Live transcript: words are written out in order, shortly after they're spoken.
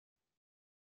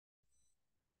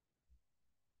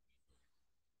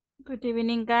Good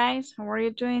evening, guys. How are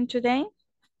you doing today?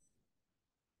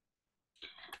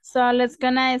 So let's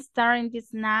gonna start in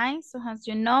this night. So as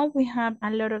you know, we have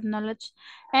a lot of knowledge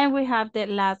and we have the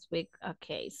last week.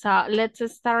 Okay, so let's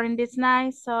start in this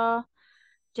night. So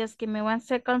just give me 1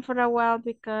 second for a while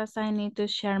because I need to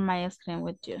share my screen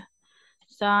with you.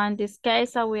 So in this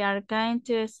case, we are going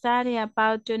to study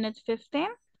about Unit 15.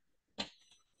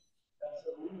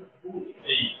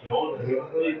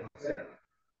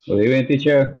 Good evening,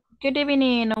 teacher. Good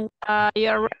evening.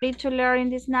 You're ready to learn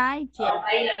this night?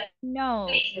 Yes. No.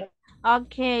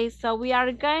 Okay, so we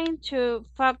are going to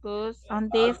focus on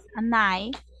this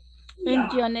night in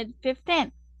Unit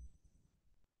 15.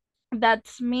 That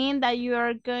means that you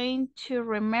are going to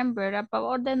remember about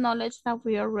all the knowledge that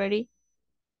we already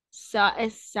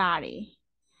study.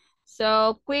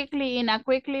 So quickly, in a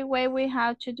quickly way, we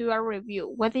have to do a review.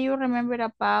 What do you remember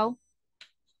about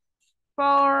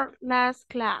for last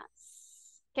class?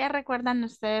 ¿Qué recuerdan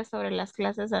ustedes sobre las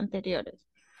clases anteriores?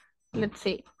 Let's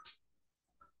see.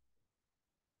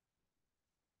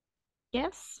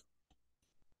 Yes.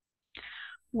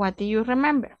 What do you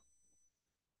remember?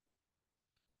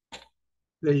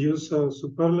 The use of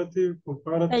superlative, The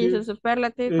comparative, use of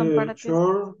superlative, comparative.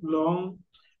 short, long,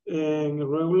 and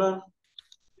irregular.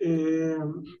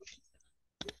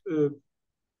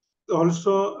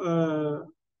 Also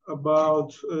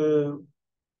about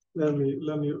let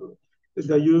me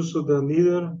the use of the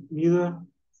neither,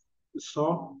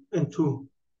 so, and to.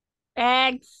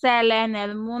 Excellent,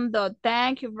 El Mundo.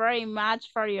 Thank you very much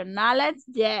for your knowledge.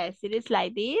 Yes, it is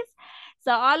like this.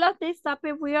 So all of this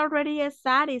topic we already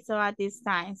studied so at this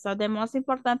time. So the most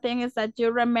important thing is that you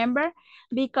remember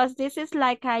because this is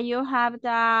like you have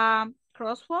the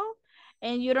crossword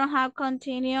and you don't have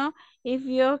continue if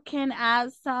you can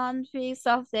add some piece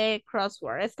of the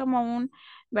crossword. Es como un,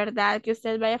 ¿verdad? Que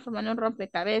usted vaya formando un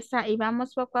rompecabezas y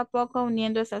vamos poco a poco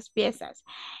uniendo esas piezas.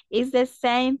 It's the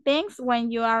same things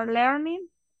when you are learning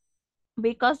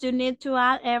because you need to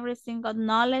add every single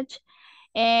knowledge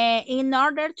in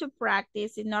order to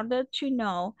practice, in order to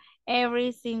know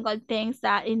every single things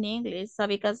that in English. So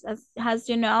because as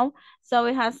you know, so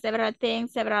we have several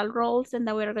things, several rules, and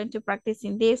that we're going to practice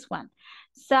in this one.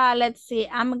 So let's see,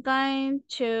 I'm going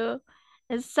to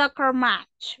a soccer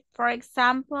match. For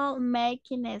example,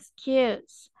 making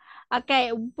excuse.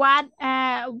 Okay, what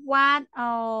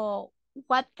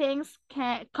things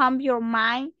can come your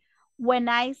mind when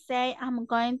I say I'm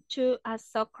going to a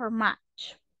soccer match?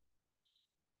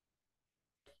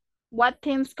 What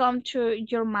things come to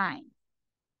your mind?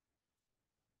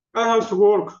 I have to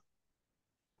work.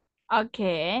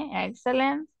 Okay,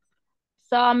 excellent.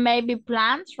 So maybe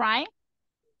plans, right?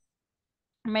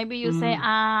 Maybe you say,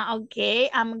 okay,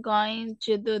 I'm going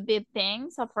to do the thing.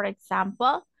 So for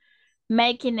example,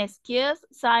 making excuse.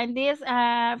 So in this,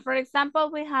 for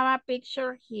example, we have a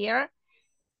picture here.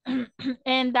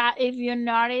 And that if you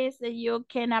notice that you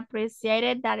can appreciate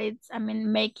it, that it's,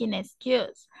 making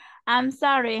excuse. I'm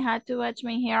sorry, I had to watch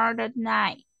my hair that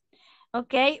night.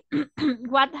 Okay,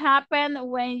 what happened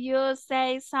when you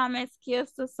say some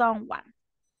excuse to someone?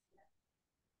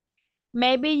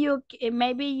 Maybe you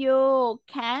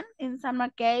can in some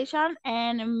occasion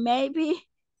and maybe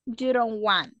you don't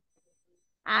want.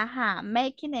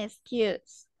 Making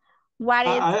excuse. What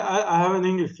is I have an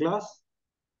English class.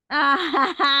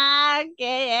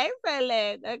 okay,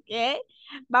 excellent. Okay.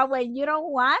 But when you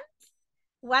don't want,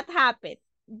 what happened?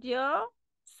 You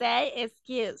say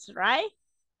excuse, right?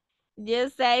 You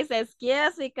say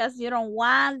excuse because you don't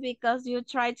want, because you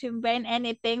try to invent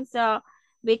anything, so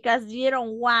because you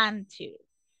don't want to.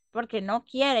 Porque no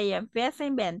quiere y empieza a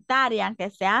inventar y aunque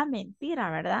sea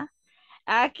mentira, ¿verdad?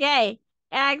 Okay,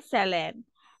 excellent.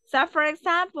 So for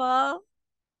example,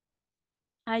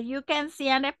 you can see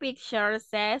on the picture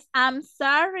says, I'm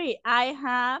sorry, I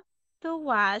have to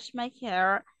wash my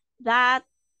hair that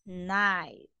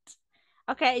night.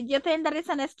 Okay, you think that is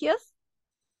an excuse?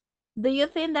 Do you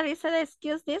think that is an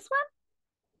excuse, this one?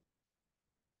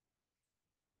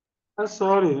 I'm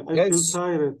sorry, I feel Yes.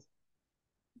 tired.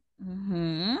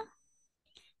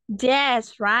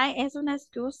 Yes, right? Es una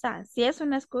excusa. Sí, es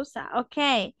una excusa.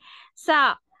 Okay.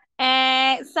 So,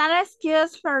 some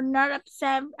excuse for not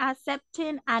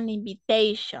accepting an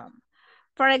invitation.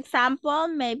 For example,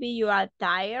 maybe you are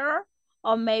tired,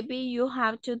 or maybe you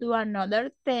have to do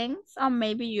another things, or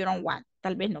maybe you don't want.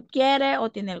 Tal vez no quiere,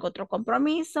 o tiene algún otro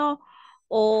compromiso,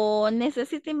 o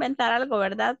necesita inventar algo,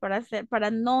 ¿verdad? Para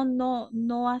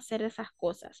no hacer esas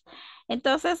cosas.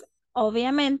 Entonces,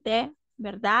 obviamente,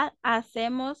 ¿verdad?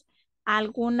 Hacemos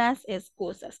algunas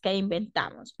excusas que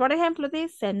inventamos. Por ejemplo,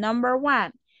 dice, number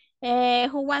one,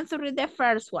 who wants to read the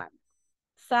first one?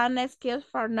 Some excuse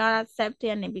for not accepting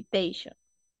an invitation.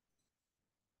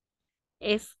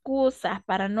 Excusas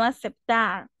para no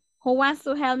aceptar. Who wants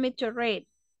to help me to read?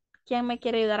 ¿Quién me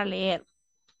quiere ayudar a leer?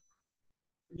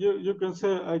 You can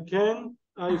say I can,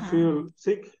 I feel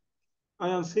sick, I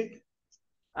am sick.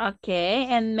 Okay,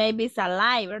 and maybe it's a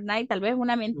lie, ¿verdad? Y tal vez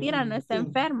una mentira, no está Sí.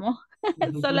 enfermo.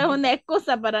 Solo es una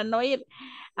excusa para no ir.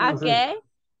 Okay,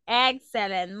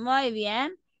 excellent, muy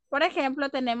bien. Por ejemplo,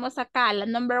 tenemos acá la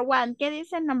number one. ¿Qué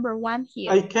dice number one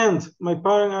here? I can't. My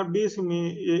parents are visiting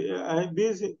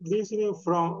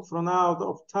from out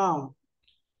of town.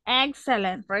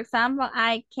 Excellent. For example,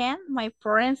 I can't. My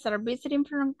parents are visiting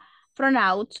from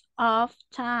out of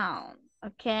town.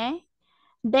 Okay.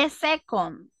 The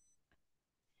second.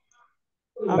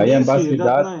 I am busy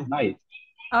that night.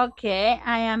 Okay,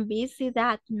 I am busy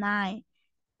that night.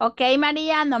 Okay,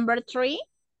 Maria, number three.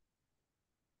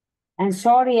 I'm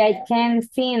sorry, I can't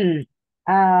find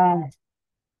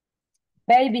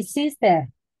baby sister.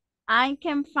 I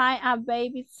can find a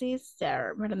baby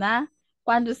sister, ¿verdad?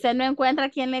 Cuando usted no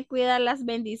encuentra quien le cuida las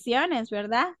bendiciones,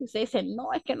 ¿verdad? Usted dice,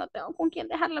 no, es que no tengo con quién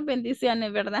dejar las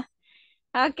bendiciones, ¿verdad?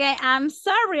 Okay, I'm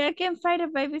sorry, I can't find a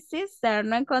baby sister.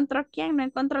 No encontró quién, no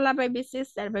encontró la baby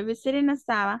sister. Baby sister no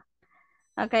estaba.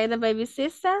 Okay, the baby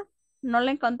sister no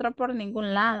la encontró por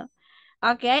ningún lado.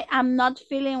 Okay, I'm not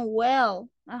feeling well.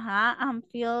 I'm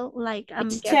feel like I'm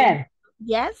getting...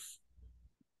 Yes?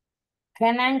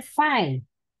 Can I find?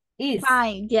 Is.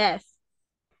 Fine, yes.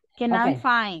 Can I Okay.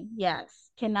 find? Yes.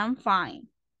 Can I find?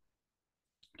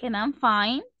 Can I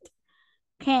find?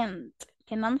 Can't.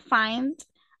 Can I find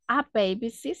a baby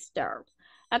sister?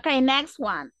 Okay, next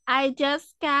one. I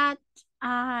just got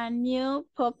a new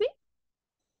puppy.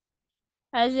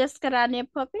 I just got a new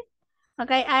puppy.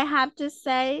 Okay, I have to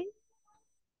stay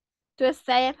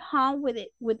at home with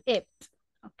it.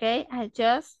 Okay, I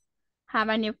just have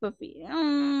a new puppy.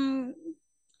 No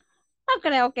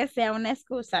creo que sea una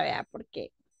excusa, vea,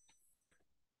 porque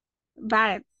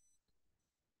but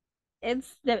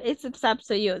it's up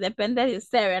to you, depende de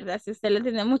usted, ¿verdad? Si usted le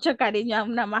tiene mucho cariño a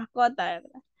una mascota,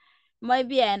 ¿verdad? Muy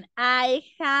bien. I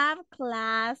have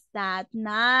class that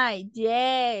night.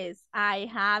 Yes, I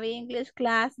have English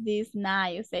class this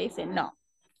night. Usted dice no.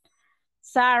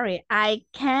 Sorry, I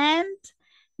can't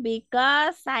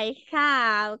because I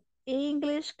have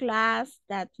English class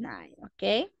that night,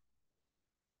 okay?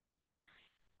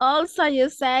 Also, you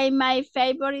say my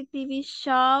favorite TV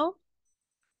show,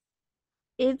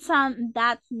 it's on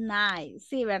that night.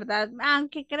 Sí, ¿verdad?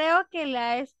 Aunque creo que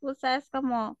la excusa es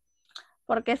como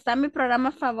porque está mi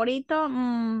programa favorito,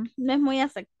 no es muy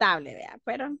aceptable, vea,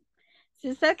 pero si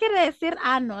usted quiere decir,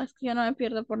 no, es que yo no me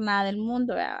pierdo por nada del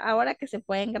mundo, vea, ahora que se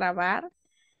pueden grabar,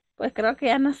 pues creo que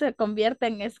ya no se convierte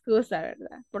en excusa,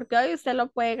 ¿verdad? Porque hoy usted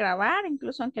lo puede grabar,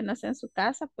 incluso aunque no esté en su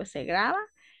casa, pues se graba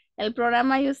el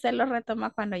programa y usted lo retoma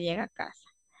cuando llega a casa.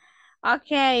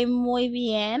 Ok, muy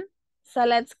bien. So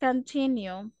let's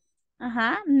continue.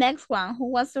 Next one.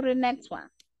 Who wants to read next one?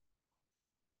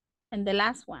 And the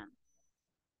last one.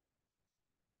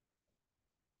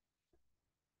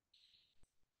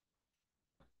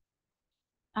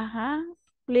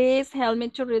 Please help me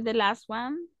to read the last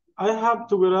one. I have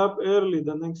to get up early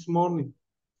the next morning.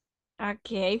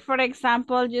 Okay, for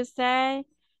example, you say,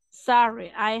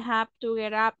 sorry, I have to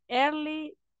get up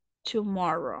early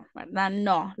tomorrow, ¿verdad?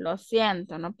 No, lo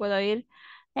siento, no puedo ir.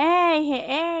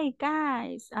 Hey,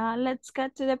 guys, let's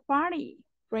get to the party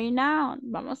right now.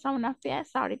 Vamos a una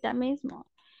fiesta ahorita mismo.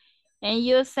 And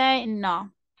you say, no,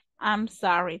 I'm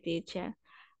sorry, teacher.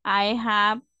 I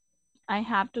have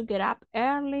to get up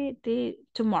early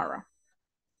tomorrow,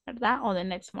 ¿verdad? O the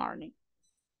next morning.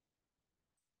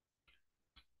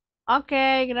 Ok,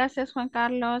 gracias Juan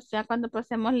Carlos. Ya cuando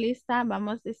pasemos lista,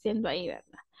 vamos diciendo ahí,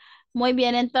 ¿verdad? Muy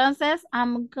bien, entonces,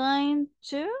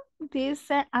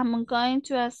 dice, I'm going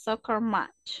to a soccer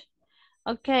match.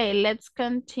 Ok, let's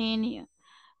continue.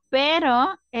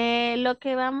 Pero lo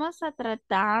que vamos a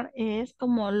tratar es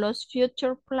como los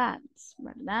future plans,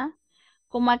 ¿verdad?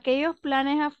 Como aquellos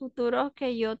planes a futuro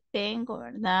que yo tengo,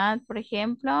 ¿verdad? Por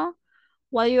ejemplo,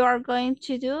 what you are going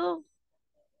to do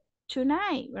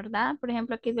tonight, ¿verdad? Por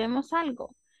ejemplo, aquí vemos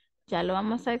algo. Ya lo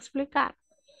vamos a explicar.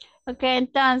 Ok,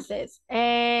 entonces,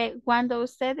 cuando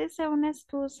usted dice una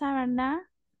excusa, ¿verdad?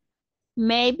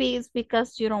 Maybe it's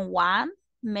because you don't want,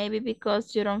 maybe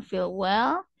because you don't feel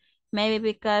well, maybe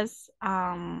because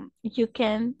you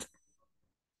can't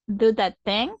do that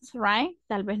things, right?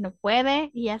 Tal vez no puede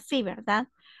y así, ¿verdad?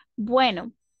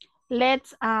 Bueno,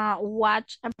 let's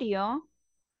watch a video.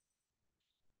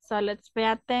 So let's pay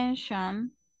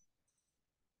attention.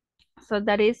 So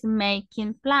that is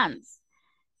making plans.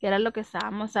 que era lo que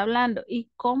estábamos hablando. ¿Y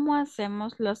cómo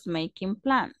hacemos los making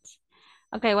plans?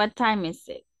 Okay, what time is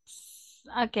it?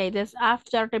 Okay, this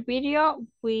after the video,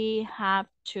 we have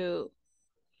to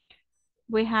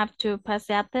pass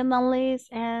the attendance list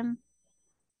and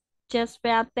just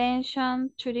pay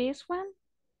attention to this one.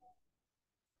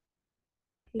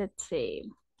 Let's see.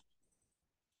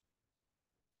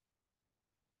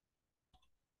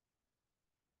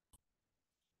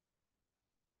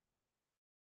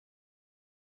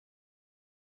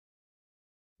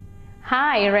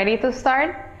 Hi, ready to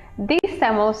start? This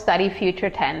time we'll study future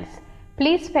tense.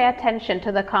 Please pay attention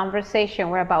to the conversation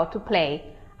we're about to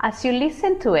play. As you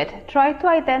listen to it, try to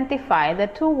identify the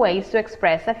two ways to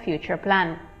express a future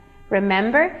plan.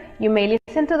 Remember, you may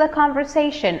listen to the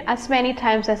conversation as many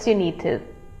times as you need to.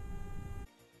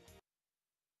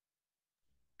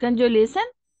 Can you listen?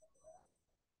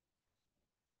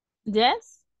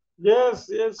 Yes? Yes,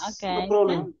 Okay, no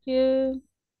problem. thank you.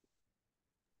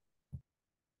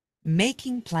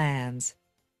 Making plans.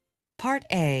 Part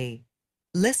A.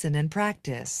 Listen and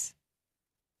practice.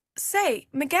 Say,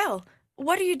 Miguel,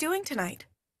 what are you doing tonight?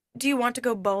 Do you want to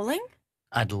go bowling?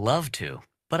 I'd love to,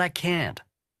 but I can't.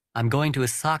 I'm going to a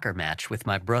soccer match with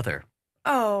my brother.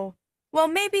 Oh, well,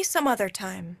 maybe some other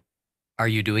time. Are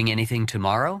you doing anything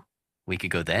tomorrow? We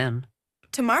could go then.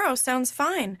 Tomorrow sounds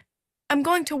fine. I'm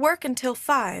going to work until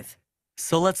 5.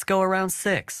 So let's go around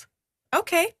 6.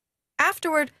 Okay.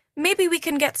 Afterward, maybe we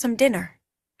can get some dinner.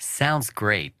 Sounds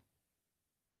great.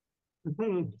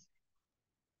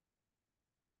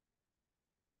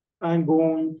 I'm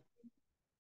going.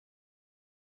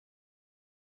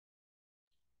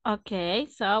 Okay,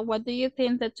 so what do you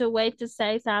think the two ways to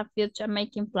say is our future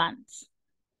making plans?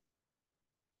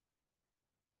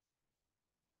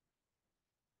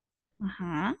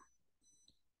 Ajá.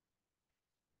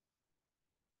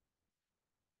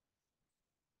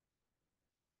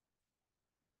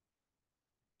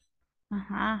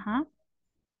 Ajá, ajá.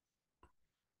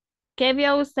 ¿Qué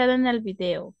vio usted en el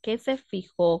video? ¿Qué se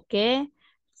fijó? ¿Qué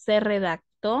se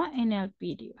redactó en el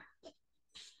video?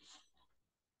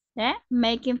 ¿Eh?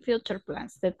 Making future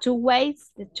plans. The two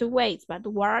ways, but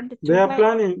what are the two They are ways?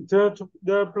 planning.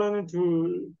 They are planning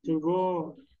to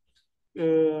go.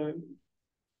 To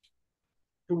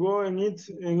go and eat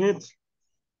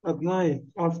at night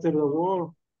after the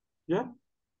war. Yeah.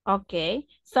 Okay,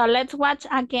 so let's watch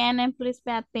again and please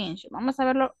pay attention. Vamos a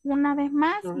verlo una vez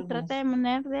más y trate de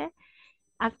poner de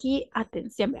aquí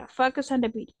atención. Vea, focus on the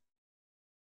video.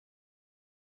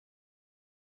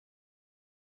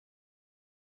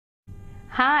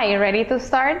 Hi, ready to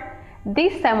start?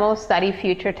 This time we'll study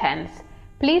future tense.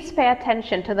 Please pay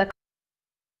attention to the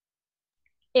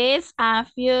It's a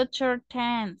future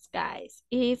tense, guys.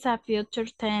 It's a future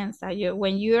tense.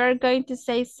 When you are going to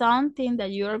say something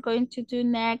that you are going to do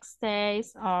next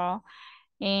days or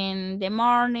in the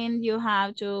morning, you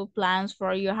have to plans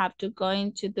for you're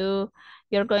going to do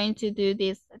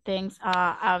these things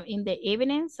in the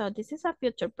evening. So this is a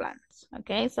future plans.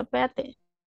 Okay, so pay attention.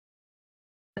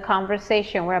 The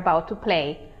conversation we're about to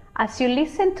play. As you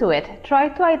listen to it, try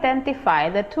to identify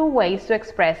the two ways to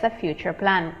express a future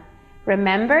plan.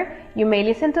 Remember, you may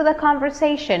listen to the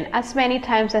conversation as many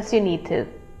times as you need to.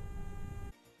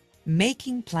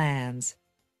 Making plans.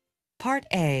 Part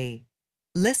A.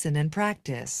 Listen and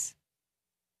practice.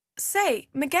 Say,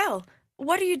 Miguel,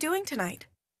 what are you doing tonight?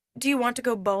 Do you want to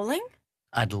go bowling?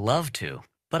 I'd love to,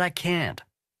 but I can't.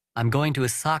 I'm going to a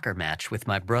soccer match with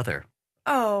my brother.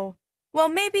 Oh, well,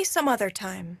 maybe some other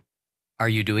time. Are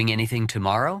you doing anything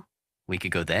tomorrow? We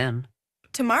could go then.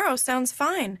 Tomorrow sounds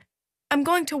fine. I'm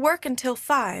going to work until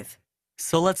 5.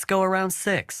 So let's go around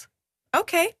 6.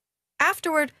 Okay.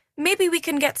 Afterward, maybe we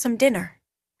can get some dinner.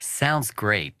 Sounds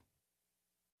great.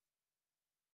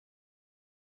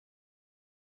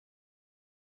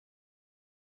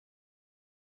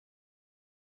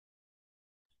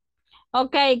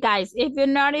 Okay, guys, if you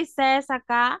notice says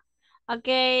acá,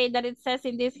 okay, that it says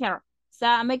in this here.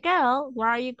 So, Miguel, where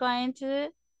are you doing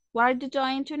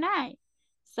tonight?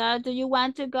 So, do you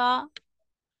want to go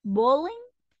bowling?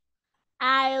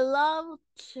 I love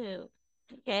to.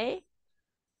 Okay.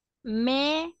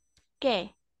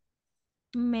 ¿Qué?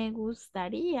 Me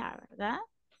gustaría, ¿verdad?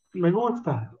 Me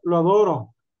gusta, lo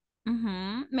adoro.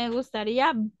 Me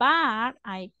gustaría, but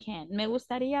I can't. Me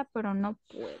gustaría, pero no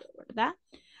puedo, ¿verdad?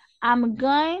 I'm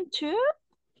going to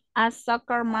a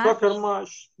soccer match. Soccer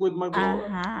match with my brother.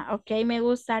 Ajá, ok, me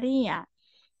gustaría,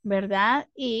 ¿verdad?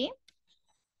 Y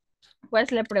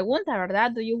pues le pregunta,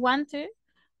 ¿verdad? Do you want to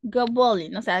go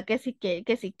bowling? O sea, que si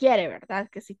quiere, ¿verdad?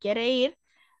 Que si quiere ir,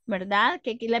 ¿verdad?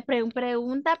 Que le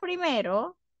pregunta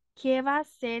primero, ¿qué va a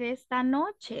hacer esta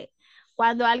noche?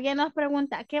 Cuando alguien nos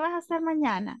pregunta, ¿qué vas a hacer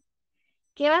mañana?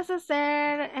 ¿Qué vas a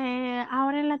hacer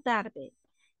ahora en la tarde?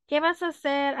 ¿Qué vas a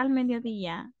hacer al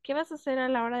mediodía? ¿Qué vas a hacer a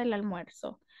la hora del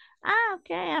almuerzo? Ah,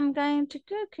 okay, I'm going to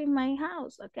cook in my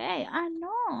house. Okay, ah,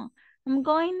 no, I'm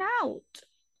going out.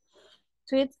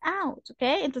 To eat out,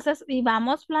 okay. Entonces, y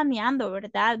vamos planeando,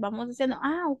 ¿verdad? Vamos diciendo,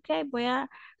 ah, ok, voy a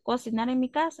cocinar en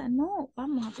mi casa. No,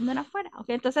 vamos a comer afuera, ok.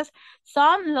 Entonces,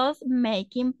 son los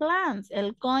making plans,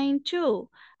 el going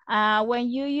to. When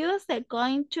you use the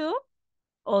going to,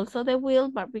 also the will,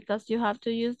 but because you have to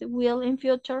use the will in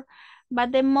future,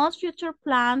 but the most future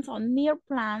plans or near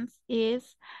plans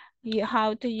is you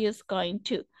have to use going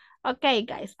to. Okay,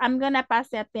 guys, I'm gonna pass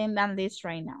the attendance list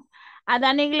right now.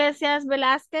 Adán Iglesias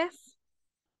Velázquez.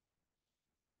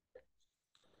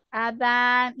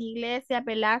 Adán Iglesias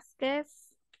Velázquez.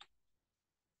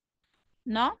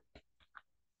 ¿No?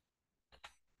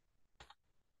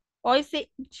 Hoy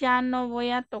sí, ya no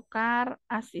voy a tocar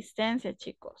asistencia,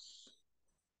 chicos.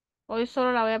 Hoy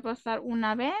solo la voy a pasar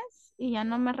una vez y ya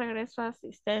no me regreso a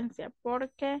asistencia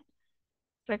porque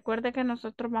recuerde que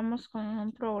nosotros vamos con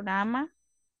un programa,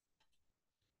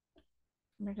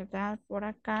 ¿verdad? Por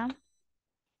acá.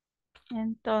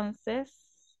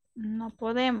 Entonces, no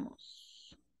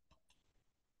podemos.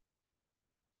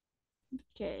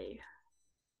 Ok.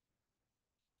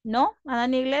 ¿No?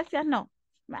 Adán Iglesias, no.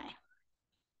 Vale.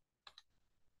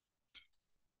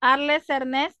 Arles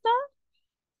Ernesto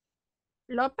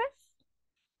López.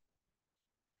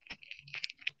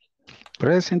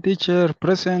 Present, teacher.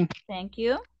 Present. Thank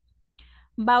you.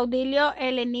 Baudilio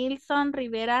L. Nilsson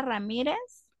Rivera Ramírez.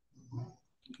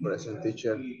 Present,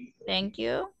 teacher. Thank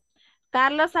you.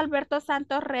 Carlos Alberto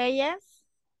Santos Reyes.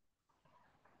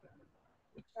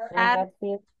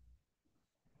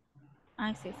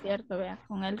 Ay, sí, es cierto, vea,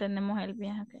 con él tenemos el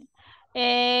viaje.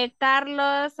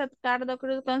 Carlos Edgardo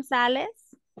Cruz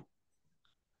González.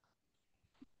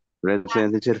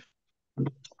 Present, teacher.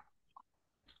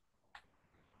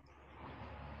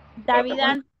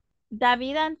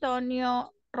 David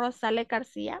Antonio Rosales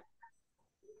García.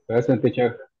 Present,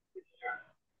 teacher.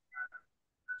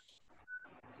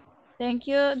 Thank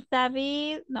you.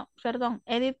 David, no, perdón,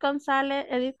 Edith González,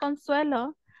 Edith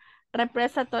Consuelo,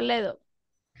 Represa Toledo.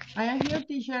 I am here,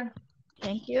 teacher.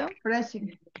 Thank you.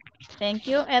 Present. Thank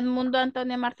you. Edmundo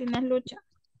Antonio Martínez Lucha.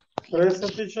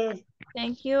 Present, teacher.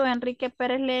 Thank you. Enrique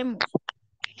Pérez Lemus.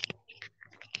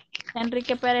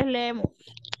 Enrique Pérez Lemus.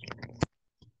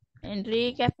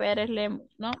 Enrique Pérez Lemus,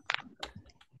 ¿no?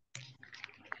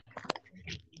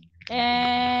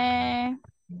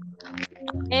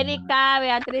 Erika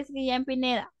Beatriz Guillén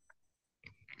Pineda.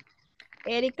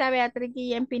 Erika Beatriz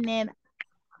Guillén Pineda.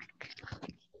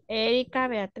 Erika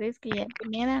Beatriz Guillén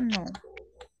Pineda, no.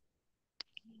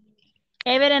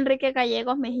 Ever Enrique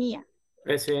Gallegos Mejía.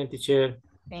 Present, teacher.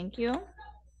 Thank you.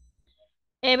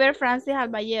 Ever Francis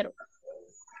Alballero.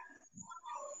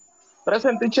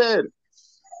 Present, teacher.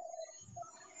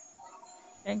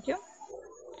 Thank you.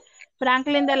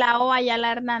 Franklin de la O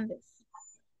Ayala Hernández.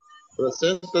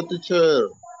 Present, teacher.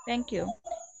 Thank you.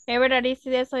 Ever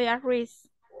Aristides Soya Ruiz.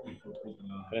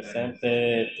 Present,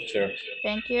 teacher.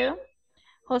 Thank you.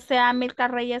 José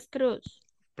Amilcar Reyes Cruz.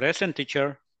 Present,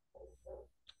 teacher.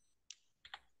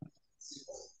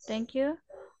 Thank you.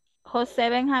 José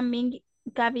Benjamín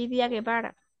Gavidia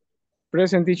Guevara.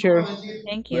 Present, teacher.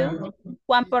 Thank you.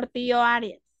 Juan Portillo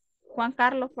Arias. Juan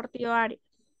Carlos Portillo Arias.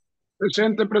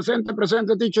 Presente, presente,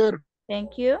 presente, teacher.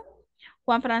 Thank you.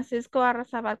 Juan Francisco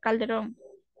Arrazabal Calderón.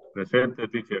 Presente,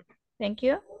 teacher. Thank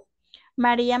you.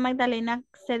 María Magdalena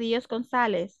Cedillos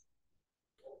González.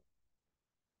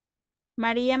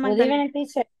 María Magdalena.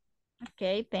 teacher.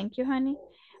 Okay, thank you, honey.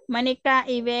 Mónica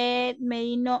Ivette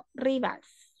Merino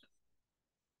Rivas.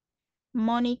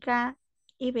 Mónica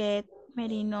Ivette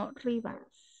Merino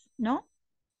Rivas. ¿No?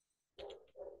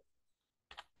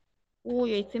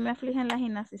 Uy, hoy sí me afligen las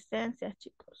inasistencias,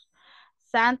 chicos.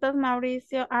 Santos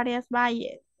Mauricio Arias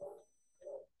Valle.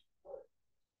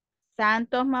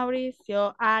 Santos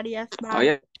Mauricio Arias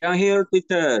Valle. I am here,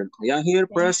 teacher. I am here,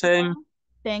 present.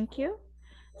 Thank you.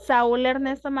 Saúl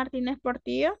Ernesto Martínez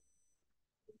Portillo.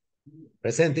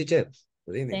 Present, teacher.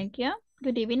 Good evening. Thank you.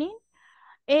 Good evening.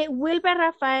 Wilber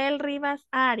Rafael Rivas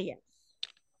Arias.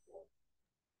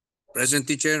 Present,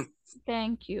 teacher.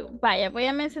 Thank you. Vaya, voy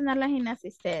a mencionar las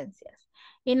inasistencias.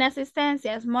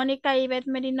 Inasistencias, Mónica Ivette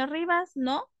Merino Rivas,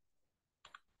 ¿no?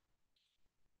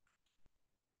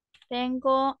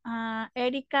 Tengo a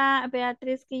Erika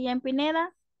Beatriz Guillén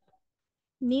Pineda.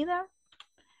 Neither.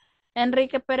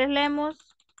 Enrique Pérez Lemos.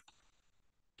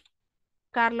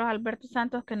 Carlos Alberto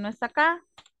Santos, que no está acá.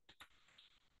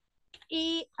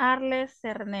 Y Arles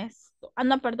Ernesto. Ah,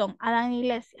 no, perdón, Adán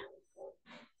Iglesias.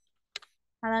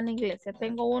 Nada en inglés. Ya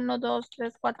tengo 1, 2,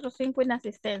 3, 4, 5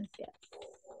 inasistencias.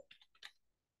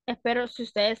 Espero si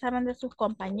ustedes saben de sus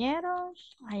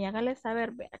compañeros, ahí háganles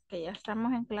saber, vea que ya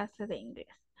estamos en clase de inglés.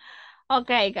 Ok,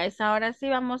 guys, ahora sí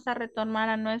vamos a retomar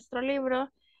a nuestro libro.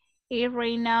 Y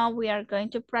right now we are going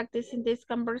to practice in this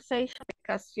conversation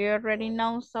because you already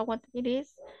know so what it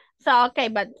is. So, okay,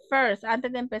 but first,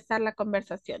 antes de empezar la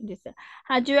conversación, dice,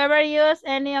 have you ever used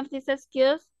any of these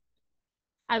excuses?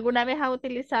 ¿Alguna vez ha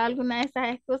utilizado alguna de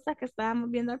esas excusas que estábamos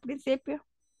viendo al principio?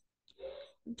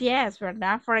 Yes,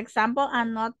 ¿verdad? For example,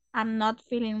 I'm not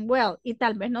feeling well. Y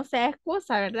tal vez no sea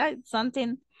excusa, ¿verdad? It's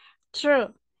something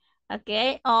true.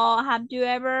 Okay. Or have you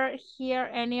ever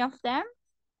heard any of them?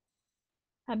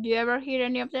 Have you ever heard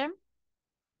any of them?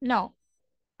 No.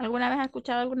 ¿Alguna vez ha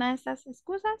escuchado alguna de esas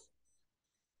excusas?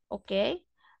 Okay.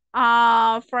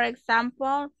 For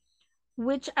example,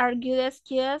 which are good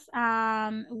excuses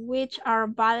and which are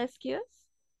bad excuses?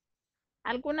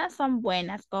 Algunas son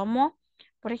buenas, como,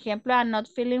 por ejemplo, I'm not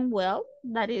feeling well.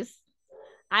 That is,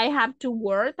 I have to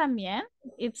work también.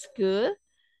 It's good.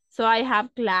 So I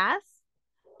have class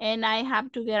and I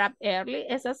have to get up early.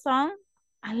 Esas son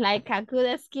like a good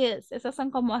excuse. Esas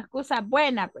son como excusas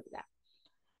buenas, ¿verdad?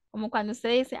 Como cuando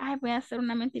usted dice, ay, voy a hacer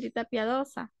una mentirita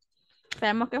piadosa.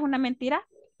 Sabemos que es una mentira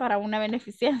para una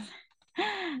beneficencia.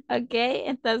 Ok,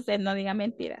 entonces no diga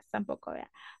mentiras tampoco,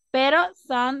 vea. Pero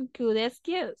son good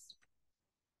excuse.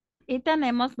 Y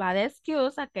tenemos bad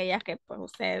excuse, aquellas que pues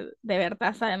usted de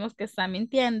verdad sabemos que está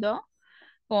mintiendo.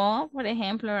 O, por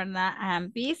ejemplo, ¿verdad?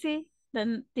 I'm busy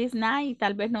this night y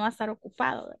tal vez no va a estar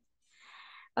ocupado. ¿Verdad?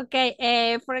 Ok,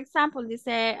 for example,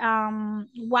 dice,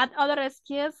 what other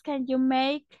excuse can you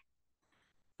make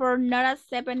for not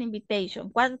accept an invitation?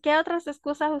 ¿Qué otras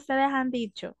excusas ustedes han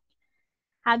dicho?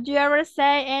 Have you ever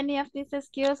said any of these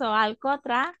excuses o algo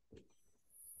otra?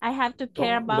 I have to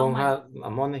care about Don't my... have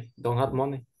money. Don't have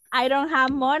money. I don't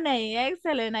have money.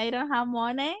 Excellent. I don't have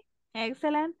money.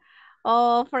 Excellent.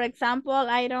 Or for example,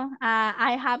 I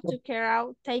have to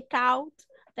take out,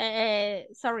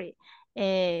 sorry,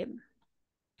 uh,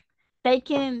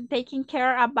 taking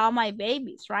care about my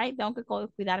babies, right? Tengo que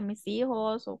cuidar mis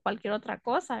hijos o cualquier otra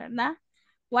cosa, ¿verdad?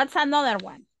 What's another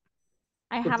one?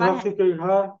 I The have traffic is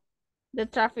hard. the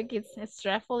traffic is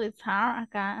stressful, it's hard.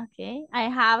 Acá, okay. I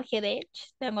have headache.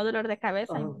 Tengo dolor de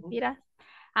cabeza, mentiras.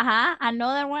 Ajá,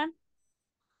 another one.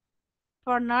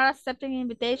 For not accepting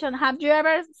invitation. Have you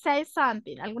ever said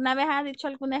something? ¿Alguna vez has dicho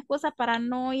alguna excusa para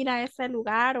no ir a ese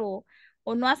lugar o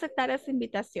no aceptar esa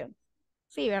invitación?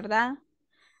 Sí, ¿verdad?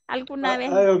 ¿Alguna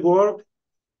vez? I work.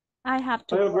 I have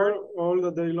to I work work all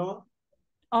the day long.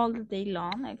 all the day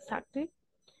long, exactly.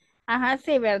 Ajá,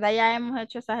 sí, ¿verdad? Ya hemos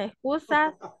hecho esas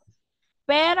excusas,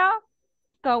 pero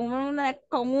con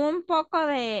un poco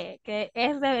de que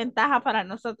es de ventaja para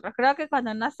nosotros. Creo que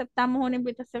cuando no aceptamos una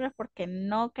invitación es porque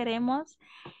no queremos.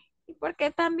 Y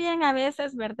porque también a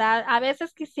veces, ¿verdad? A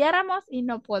veces quisiéramos y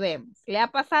no podemos. ¿Le ha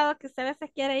pasado que usted a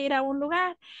veces quiere ir a un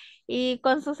lugar y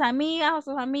con sus amigas o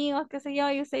sus amigos, qué sé yo,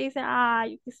 y usted dice, ah,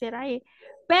 yo quisiera ir?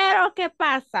 Pero, ¿qué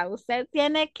pasa? Usted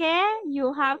tiene que,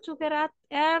 you have to get up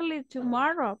early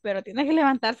tomorrow, pero tiene que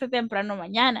levantarse temprano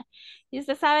mañana. Y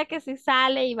usted sabe que si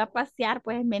sale y va a pasear,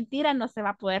 pues es mentira, no se va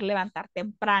a poder levantar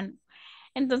temprano.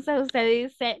 Entonces usted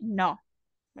dice, no,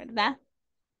 ¿verdad?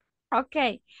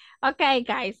 Okay, okay,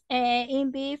 guys.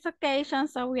 In this occasion,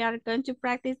 so we are going to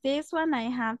practice this one. I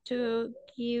have to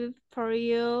give for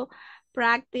you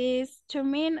practice 3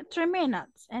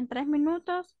 minutes, en 3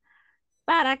 minutos,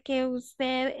 para que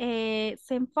usted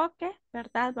se enfoque,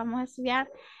 ¿verdad? Vamos a estudiar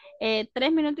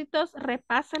 3 minutitos.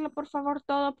 Repáselo, por favor,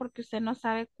 todo, porque usted no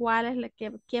sabe cuál es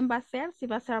quién va a ser, si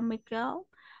va a ser Miguel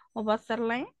o va a ser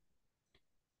Len,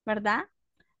 ¿verdad?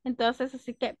 Entonces,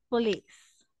 así que, please,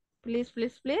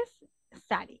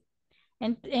 study.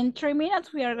 In 3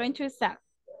 minutes, we are going to start.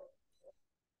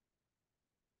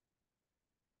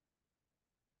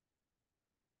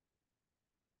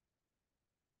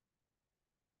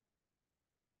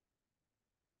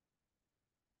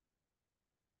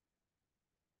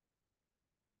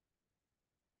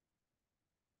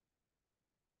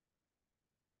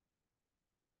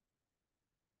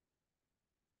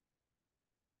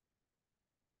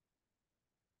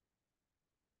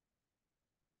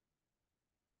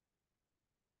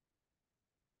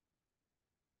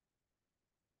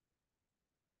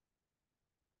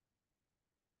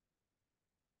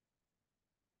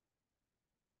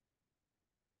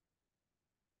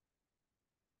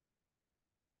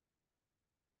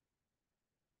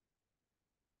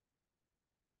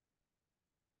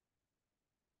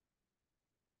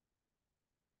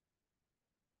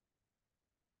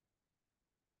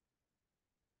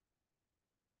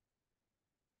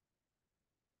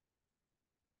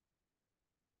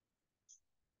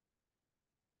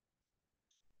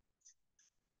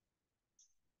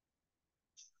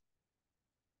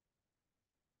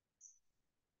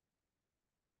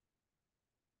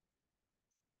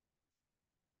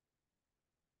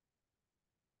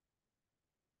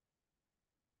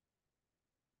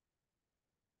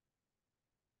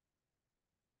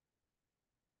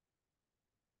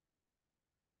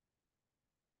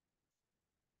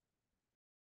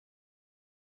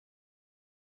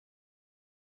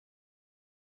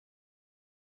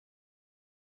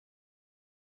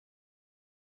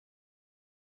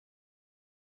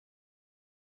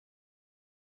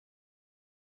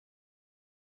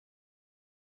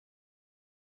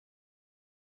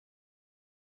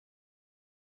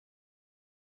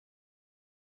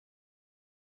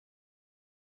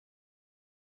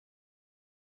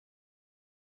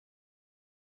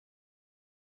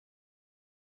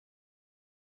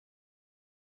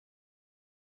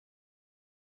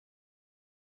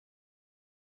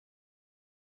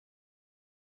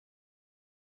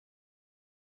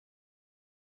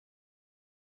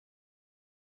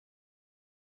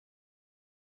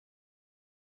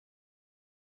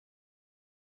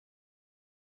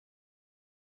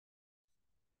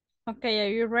 Okay, are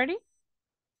you ready?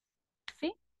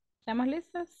 ¿Sí? ¿Estamos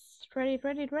listos? Ready,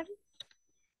 ready, ready?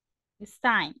 It's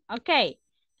time. Okay.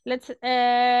 Let's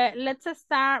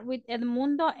start with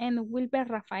Edmundo and Wilber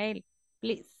Rafael,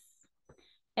 please.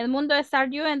 Edmundo,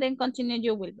 start you and then continue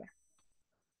you, Wilber.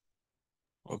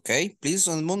 Okay, please,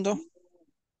 Edmundo.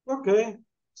 Okay.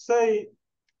 Say,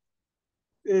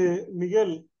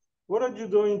 Miguel, what are you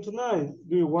doing tonight?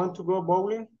 Do you want to go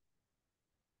bowling?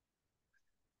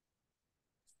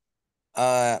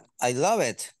 I love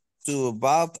it too,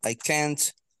 but I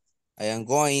can't. I am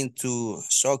going to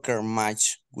soccer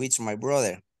match with my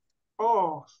brother.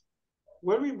 Oh,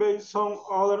 will we be some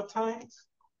other time?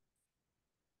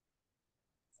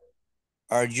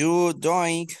 Are you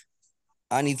doing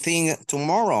anything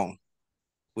tomorrow?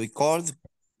 We called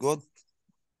good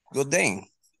day.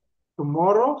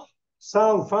 Tomorrow?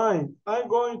 Sound fine. I'm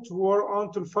going to work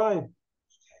until 5.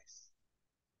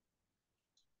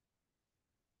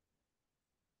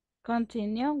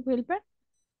 Continue, Wilber.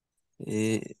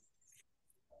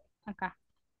 Acá.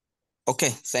 Okay,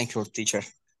 thank you, teacher.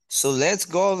 So let's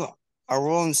go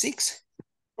around 6.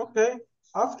 Okay.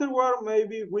 Afterward,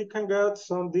 maybe we can get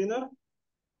some dinner.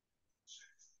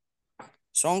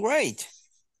 Sound great.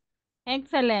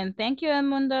 Excellent. Thank you,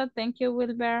 Edmundo. Thank you,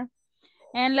 Wilber.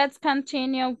 And let's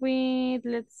continue with,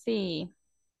 let's see.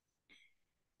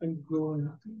 I'm going.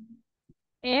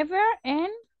 Ever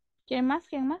and, ¿quién más?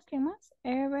 ¿Quién más? ¿Quién más?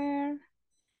 Ever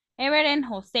and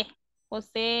José.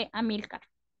 José Amílcar.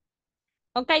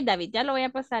 Ok, David, ya lo voy a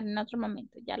pasar en otro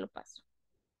momento. Ya lo paso.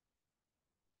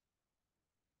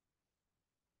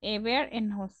 Ever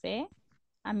and José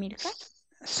Amílcar.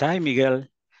 Say, Miguel,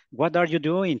 what are you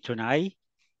doing tonight?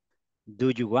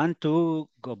 Do you want to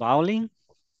go bowling?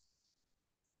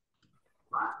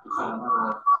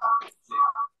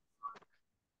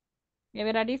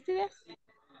 Ever Aristides.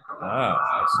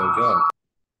 Soy yo.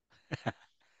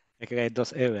 Es que hay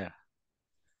dos Ever.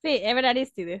 Sí, Ever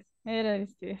Aristides. Ever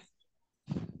Aristides.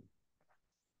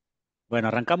 Bueno,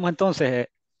 arrancamos entonces.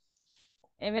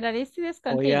 Ever Aristides,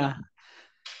 Voy continue. a...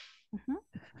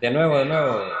 De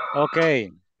nuevo.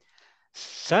 Okay.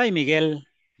 Say, Miguel,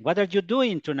 what are you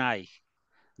doing tonight?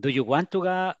 Do you want to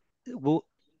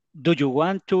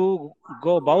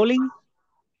go bowling?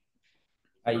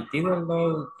 I didn't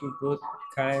know to go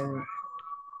can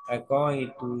I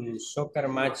going to soccer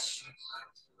match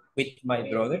with my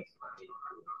brother.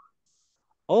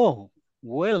 Oh,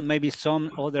 well, maybe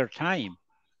some other time.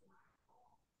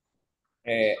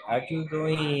 Are you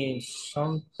doing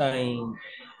sometime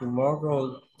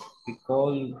tomorrow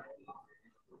because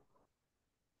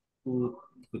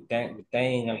ten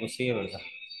algo así, ¿verdad?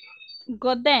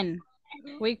 Go then.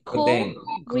 We Good could, then.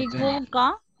 we could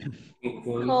go,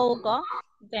 could go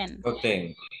then. Good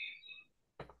then.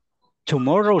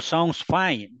 Tomorrow sounds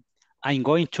fine. I'm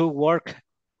going to work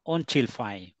until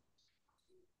 5.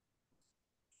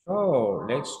 So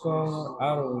let's go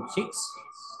out 6.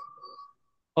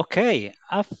 Okay,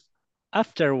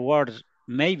 afterwards,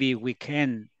 maybe we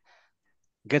can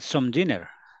get some dinner.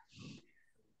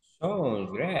 Oh,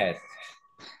 great.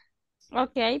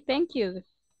 Okay, thank you.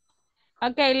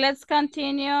 Okay, let's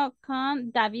continue con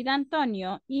David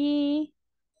Antonio y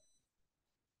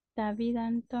David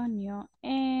Antonio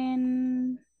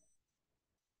and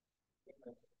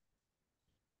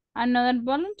another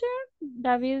volunteer,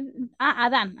 David,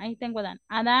 Adán, ahí tengo Adán.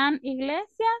 Adán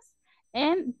Iglesias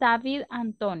and David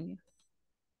Antonio.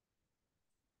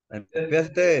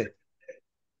 Empiece,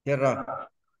 Tierra.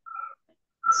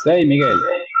 Say, Miguel,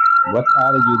 what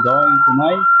are you doing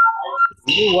tonight?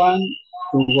 Do you want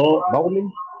to go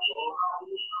bowling?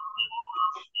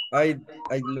 I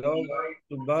love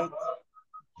to bat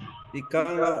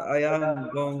because I am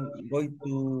going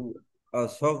to a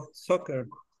soccer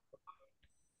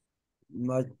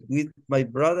match with my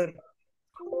brother.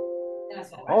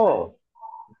 Oh,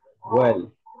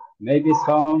 well, maybe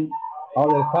some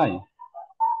other time.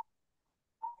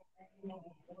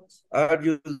 Are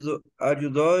you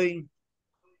doing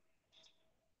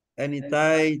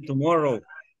anytime tomorrow?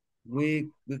 We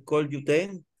call you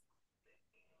 10.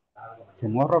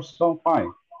 Tomorrow sounds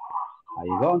fine. I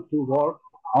want to work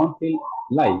until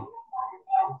late.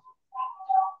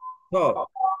 So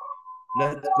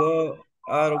let's go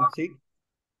around 6.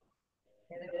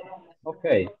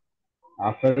 Okay,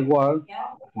 afterward,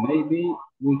 maybe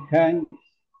we can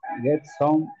get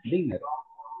some dinner.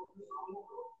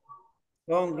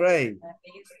 Sound great.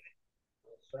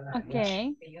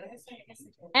 Okay.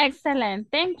 Excellent,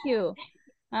 thank you.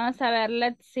 Vamos a ver,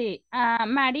 let's see.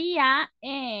 María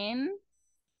en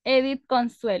Edith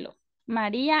Consuelo.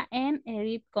 María en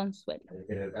Edith Consuelo.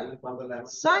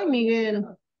 Say,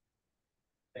 Miguel,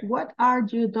 What are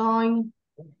you doing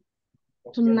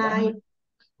tonight?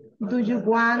 Do you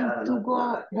want to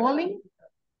go bowling?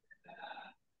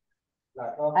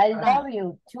 I love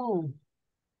you too.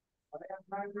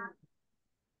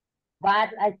 But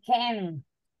I can.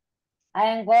 I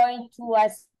am going to a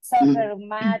soccer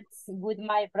match with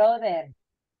my brother.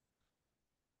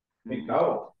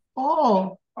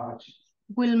 Oh,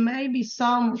 will maybe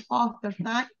some after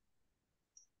that?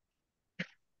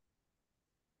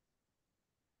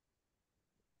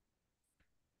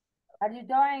 Are you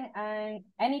doing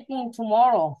anything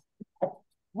tomorrow?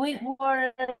 We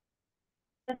will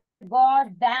go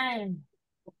down.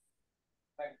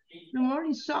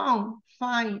 Tomorrow song,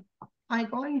 5. I'm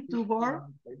going to work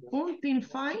until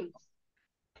 5.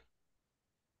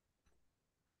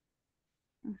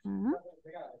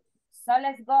 So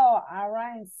let's go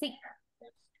around 6.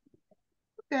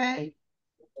 Okay.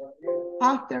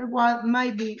 After what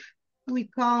maybe we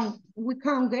can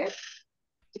get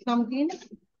something.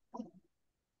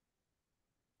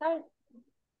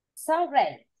 So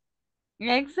great.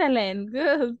 Excellent.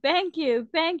 Good. Thank you.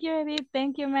 Thank you, Edith.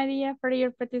 Thank you, Maria, for your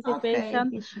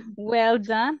participation. Okay. Well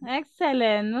done.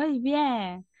 Excellent. Muy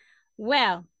bien.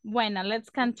 Well, bueno, let's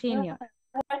continue.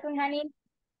 Welcome, honey.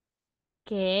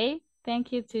 Okay.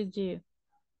 Thank you to you.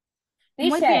 Muy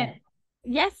Teacher, bien.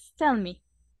 Yes, tell me.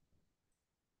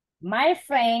 my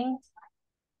friend,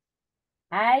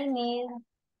 I need,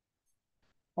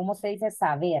 ¿cómo se dice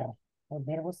saber? El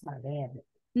verbo saber.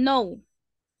 No.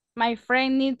 My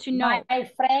friend need to know.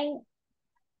 My friend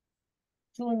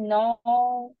to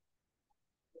know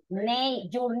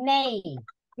your name.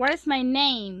 What is my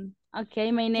name?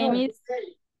 Okay, my name is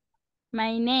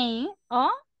my name.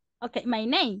 Oh, okay, my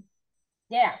name.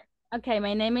 Yeah. Okay,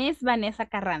 my name is Vanessa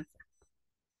Carranza.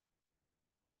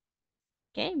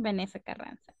 Okay, Vanessa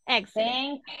Carranza. Excellent.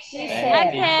 Thank you, Okay,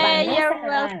 Vanessa you're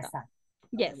Carranza. welcome.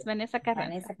 Yes, Vanessa Carranza.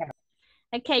 Vanessa Carranza.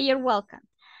 Okay, you're welcome.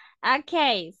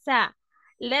 Okay, so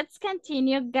let's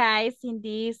continue, guys, in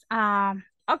this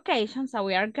occasion. So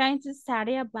we are going to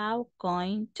study about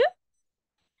going to.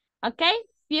 Okay,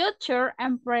 future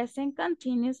and present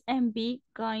continuous and be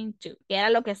going to. Que era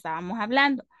lo que estábamos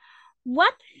hablando.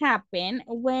 What happened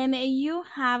when you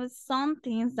have some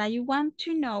things that you want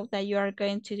to know that you are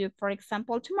going to do, for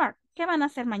example, tomorrow? ¿Qué van a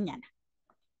hacer mañana?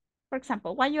 For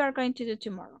example, what you are going to do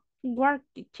tomorrow? Work,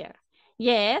 teacher.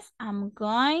 Yes, I'm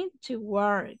going to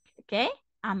work, okay?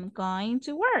 I'm going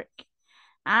to work.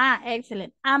 Ah,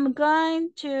 excellent. I'm going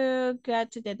to go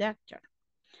to the doctor.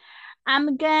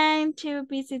 I'm going to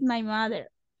visit my mother.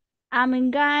 I'm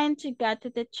going to go to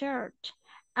the church.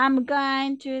 I'm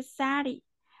going to study.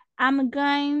 I'm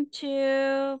going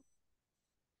to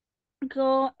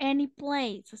go any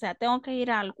place. O sea, tengo que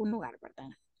ir a algún lugar, ¿verdad?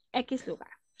 X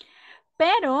lugar.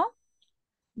 Pero,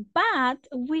 but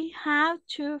we have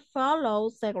to follow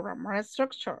the grammar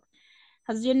structure.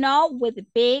 As you know, with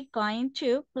be, going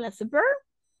to, plus a verb.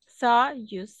 So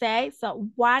you say, so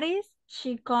what is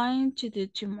she going to do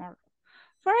tomorrow?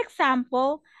 For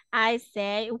example, I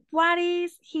say, what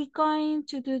is he going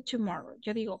to do tomorrow?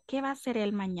 Yo digo, ¿qué va a hacer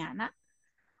él mañana?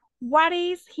 What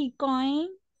is he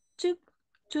going to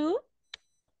do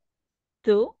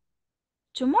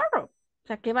tomorrow? O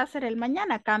sea, ¿qué va a hacer él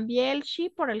mañana? Cambié el she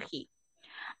por el he.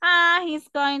 Ah, he's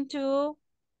going to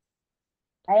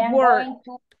I am work. going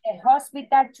to the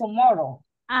hospital tomorrow.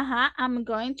 Ajá, I'm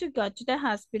going to go to the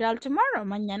hospital tomorrow.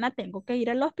 Mañana tengo que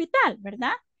ir al hospital,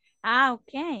 ¿verdad? Ah,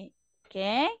 okay.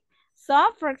 Okay.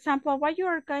 So, for example, what you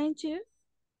are going to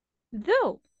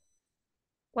do?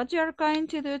 What you are going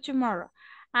to do tomorrow?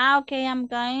 Ah, okay, I'm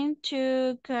going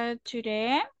to go to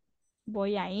the,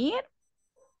 voy a ir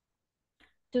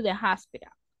to the hospital.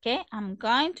 Okay, I'm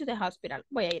going to the hospital.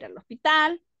 Voy a ir al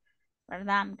hospital,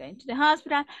 ¿verdad? I'm going to the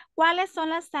hospital. ¿Cuáles son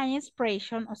las time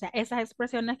expression? O sea, esas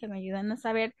expresiones que me ayudan a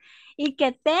saber y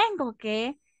que tengo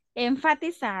que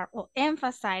enfatizar o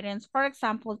emphasize, for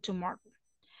example, tomorrow.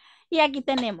 Y aquí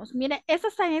tenemos, mire, esa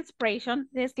time expression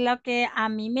es lo que a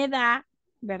mí me da,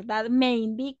 ¿verdad? Me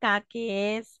indica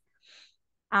que es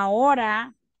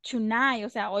ahora, tonight, o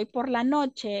sea, hoy por la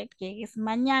noche, que es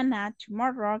mañana,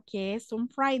 tomorrow, que es un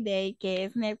Friday, que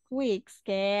es next week,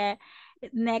 que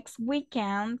next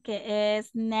weekend, que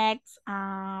es next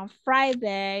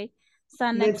Friday,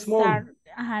 so Next month.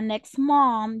 next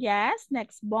month, yes,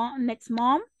 next month, Next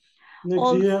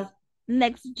also, year.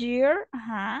 next year,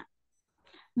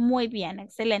 Muy bien,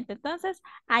 excelente. Entonces,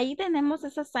 ahí tenemos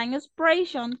esas time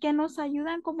expression que nos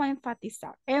ayudan como a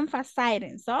enfatizar,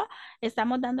 emphasizing, ¿so?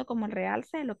 Estamos dando como el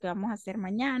realce de lo que vamos a hacer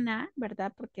mañana,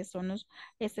 ¿verdad? Porque ese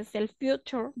es el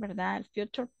future, ¿verdad? El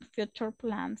future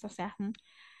plans, o sea,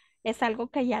 es algo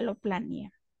que ya lo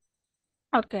planeé.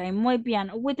 Okay, muy bien.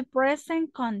 With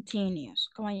present continuous.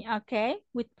 Okay,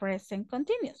 with present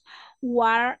continuous.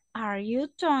 What are you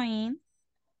doing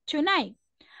tonight?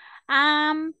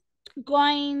 I'm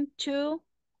going to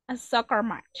a soccer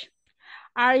match.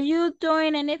 Are you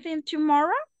doing anything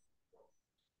tomorrow?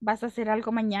 ¿Vas a hacer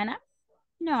algo mañana?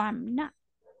 No, I'm not.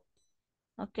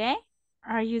 Okay.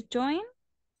 Are you doing?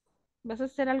 ¿Vas a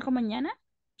hacer algo mañana?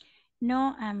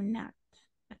 No, I'm not.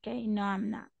 Okay, no,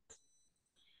 I'm not.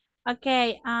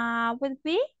 Okay, with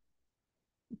be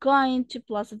going to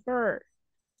plus verb.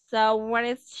 So what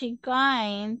is she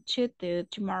going to do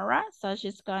tomorrow? So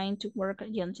she's going to work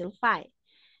until 5.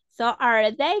 So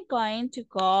are they going to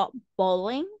go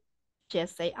bowling?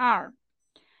 Yes, they are.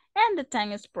 And the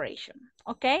time expiration.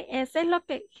 ¿Ok? Eso es lo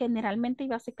que generalmente y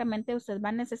básicamente usted va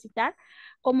a necesitar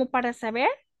como para saber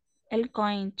el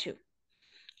going to.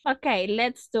 Ok,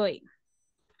 let's do it.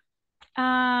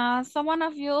 So one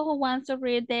of you who wants to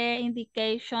read the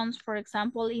indications, for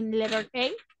example, in letter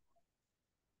A.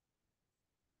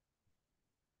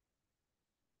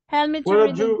 Help me to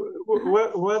read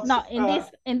No,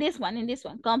 in this one.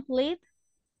 Complete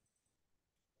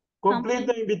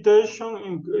the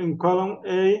invitation in column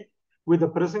A with the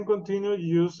present continuous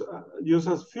use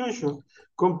as future.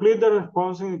 Complete the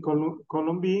response in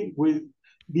column B with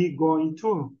be going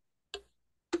to.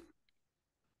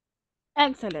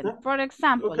 Excellent. Yeah. For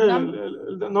example, okay,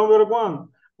 number 1.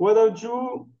 What are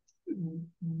you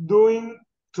doing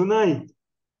tonight?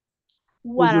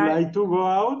 Would you like to go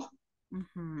out?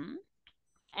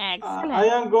 Excellent. I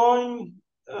am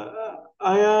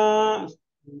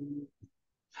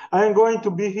going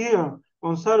to be here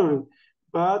on Saturday,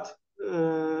 but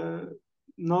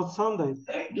not Sunday.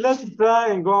 Let's try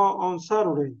and go on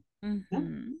Saturday.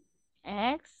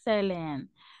 Excellent.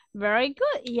 Very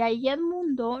good. Y ahí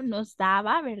Edmundo nos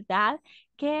daba, ¿verdad?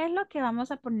 ¿Qué es lo que vamos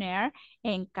a poner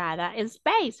en cada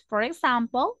space? For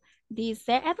example,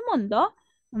 dice Edmundo,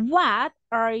 what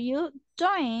are you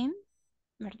doing?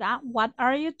 ¿Verdad? What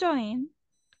are you doing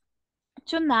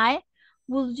tonight?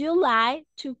 Would you like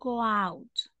to go out?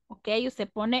 Ok,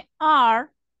 usted pone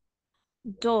are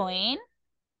doing.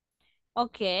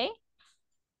 Ok.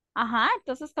 Ajá,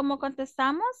 entonces, ¿cómo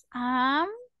contestamos?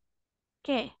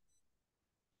 ¿Qué?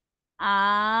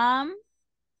 I'm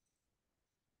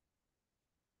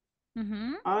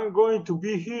going to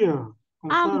be here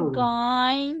on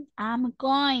Saturday. I'm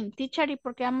going. Teacher, ¿y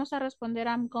por qué vamos a responder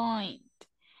I'm going?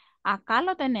 Acá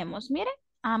lo tenemos, mire.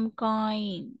 I'm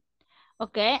going.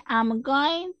 Ok, I'm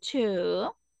going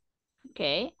to.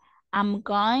 Ok, I'm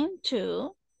going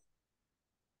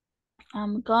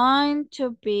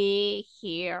to be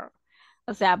here.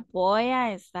 O sea, voy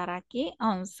a estar aquí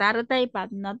on Saturday,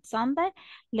 but not Sunday.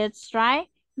 Let's try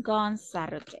go on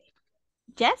Saturday.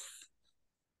 Yes.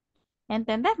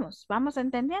 ¿Entendemos? ¿Vamos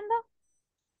entendiendo?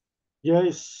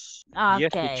 Yes. Okay,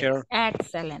 yes, teacher.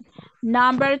 Excellent.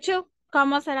 Number 2.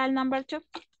 ¿Cómo será el number 2?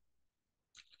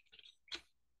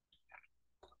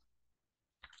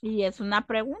 Y es una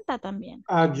pregunta también.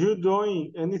 Are you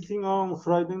doing anything on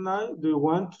Friday night? Do you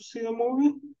want to see a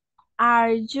movie?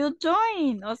 Are you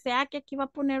doing? O sea que aquí va a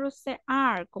poner usted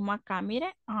are, como acá,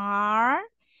 mire. Are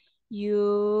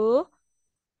you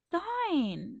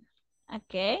doing?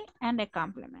 Okay, and the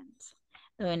complements.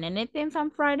 Doing anything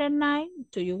on Friday night?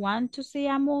 Do you want to see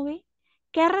a movie?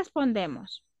 ¿Qué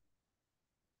respondemos?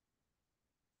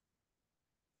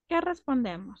 ¿Qué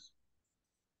respondemos?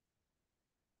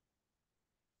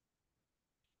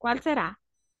 ¿Cuál será?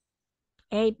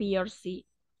 A, B, or C.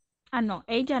 Ah, no,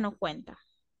 A ya no cuenta.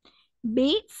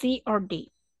 B, C, or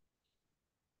D.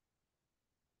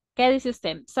 ¿Qué dice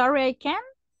usted? Sorry, I can't.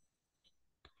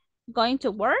 Going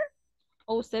to work.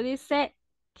 O usted dice,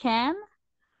 can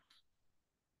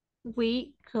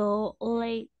we go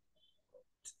late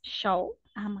show?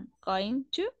 I'm going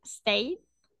to stay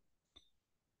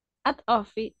at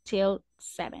office till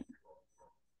 7.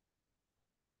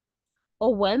 Oh,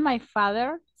 well, my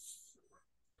father's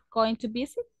going to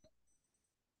visit.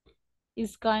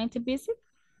 Is going to visit.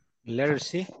 Letter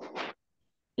C.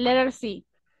 Letter C.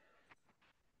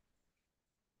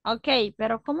 Ok,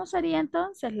 pero ¿cómo sería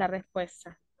entonces la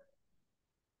respuesta?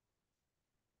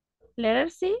 Letter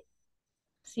C.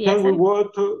 Si Can es we el... go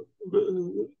to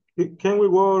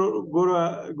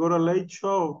a late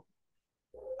show?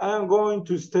 I am going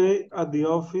to stay at the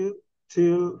office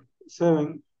till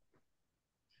 7.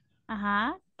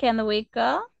 Can we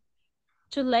go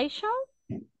to late show?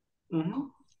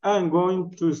 I'm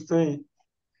going to stay.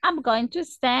 I'm going to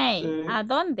stay. ¿A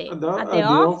dónde? At the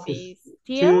office.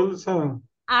 Till 7.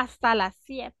 Hasta las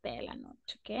 7 de la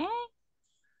noche, okay?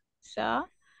 So,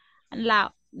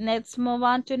 now, let's move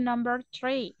on to number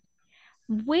 3.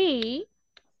 We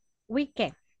We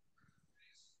qué.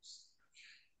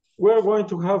 We're going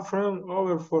to have friends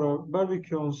over for a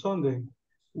barbecue on Sunday.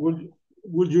 Would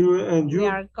you and We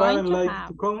your are going parents to like have.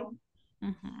 to come?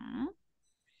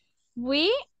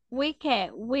 We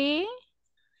qué.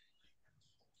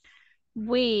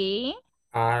 We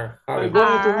Are Are having.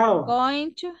 going to are have.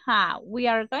 going to have. We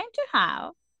are going to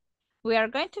have. We are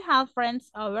going to have friends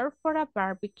over for a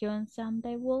barbecue on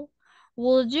Sunday.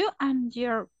 Would you and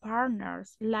your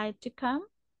partners like to come?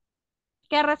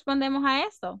 ¿Qué respondemos a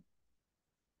esto?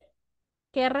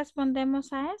 ¿Qué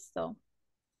respondemos a esto?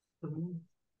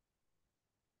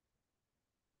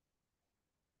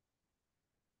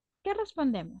 ¿Qué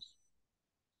respondemos?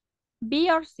 B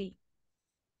or C?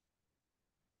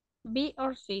 B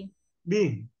or C?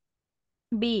 B.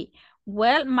 B.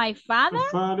 Well, my father. My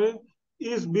father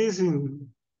is busy.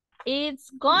 It's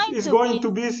going Is to going be.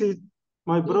 to visit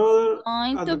my brother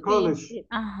Going at to the college. visit.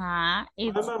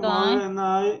 It's My going.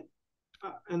 mother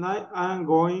and I am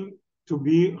going to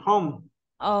be home.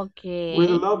 Okay. We'd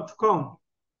love to come.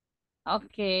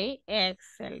 Ok,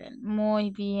 excelente. Muy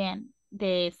bien.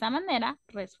 De esa manera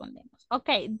respondemos.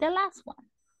 Ok, the last one.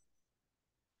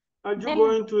 Are you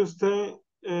going to stay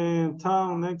in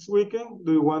town next weekend?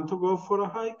 Do you want to go for a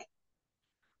hike?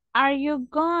 Are you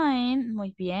going?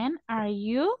 Muy bien. Are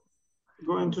you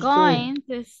Going to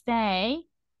to stay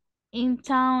in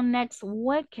town next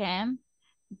weekend?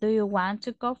 Do you want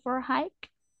to go for a hike?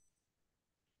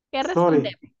 ¿Qué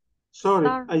respondemos? Sorry,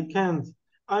 I can't.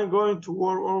 I'm going to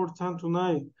work overtime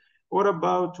tonight. What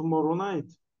about tomorrow night?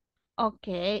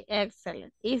 Ok,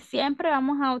 excelente. Y siempre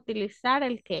vamos a utilizar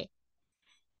el qué.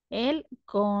 El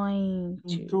going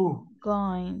to.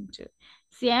 Going to.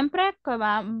 Siempre que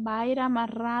va a ir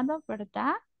amarrado,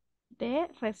 ¿verdad? De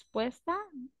respuesta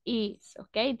is.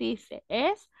 Ok, dice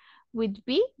es would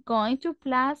be going to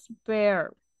plus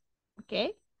verb.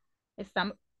 Ok.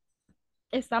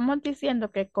 Estamos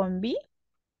diciendo que con be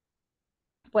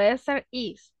puede ser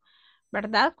is,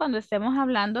 ¿verdad? Cuando estemos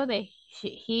hablando de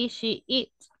he, she,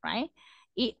 it, right?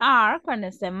 Y are cuando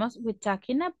estemos we're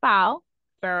talking about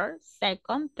first,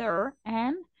 second, third,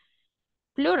 and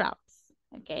plurals.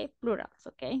 Okay, plurals,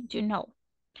 okay, you know.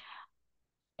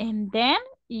 And then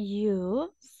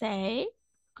you say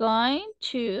going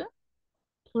to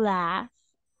plus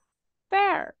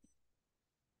verb.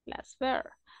 Plus verb.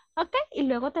 Ok, y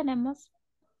luego tenemos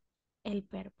el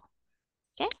verbo.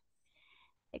 Ok,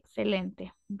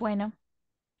 excelente. Bueno,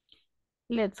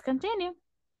 let's continue.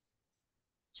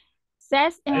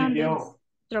 Says in the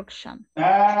instruction,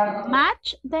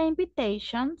 match the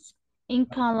invitations in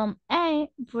column A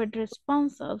with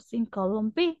responses in column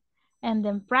B, and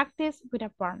then practice with a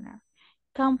partner.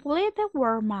 Complete the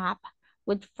word map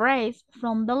with phrase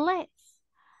from the list.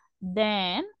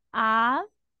 Then add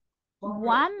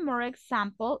one more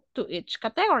example to each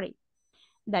category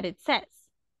that it says.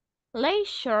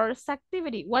 Leisure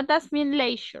activity. What does mean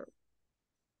leisure?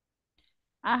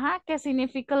 Ajá, ¿qué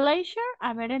significa leisure?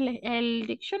 A ver el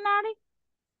dictionary.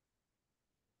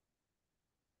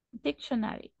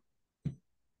 Dictionary.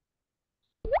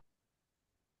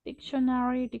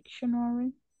 Dictionary.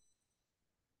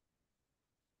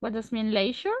 What does mean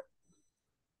leisure?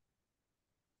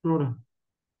 Sure.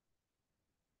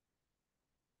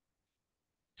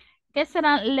 ¿Qué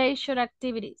serán leisure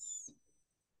activities?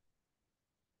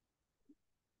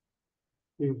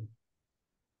 Sí.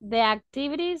 The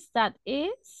activities that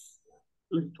is.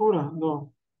 Lectura,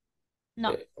 no.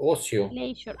 No. Ocio.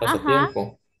 Leisure.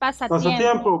 Pasatiempo.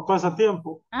 Ajá.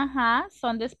 Pasatiempo. Ajá,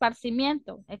 son de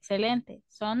esparcimiento. Excelente.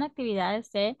 Son actividades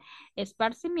de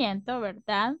esparcimiento,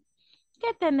 ¿verdad?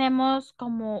 Que tenemos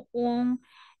como un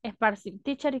esparcimiento.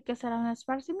 Teacher, ¿y qué será un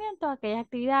esparcimiento? Aquellas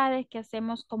actividades que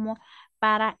hacemos como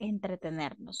para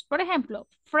entretenernos. Por ejemplo,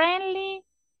 friendly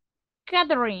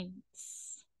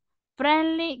gatherings.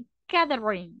 Friendly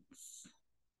gatherings.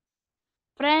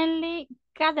 Friendly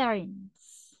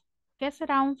gatherings. ¿Qué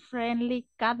será un friendly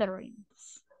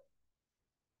gatherings?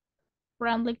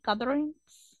 Friendly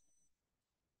gatherings.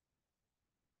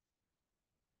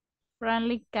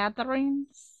 Friendly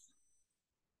gatherings.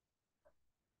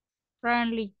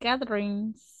 Friendly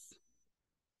gatherings.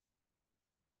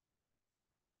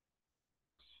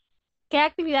 ¿Qué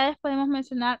actividades podemos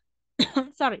mencionar?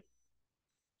 Sorry.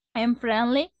 En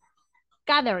friendly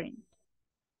gathering.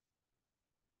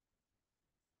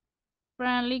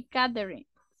 Friendly gathering.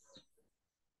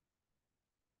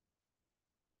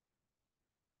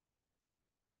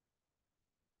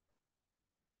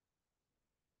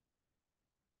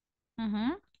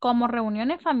 Como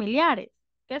reuniones familiares.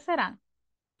 ¿Qué serán?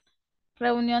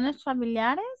 Reuniones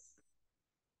familiares.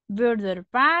 Birthday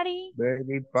party.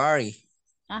 Birthday party.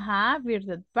 Ajá,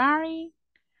 birthday party.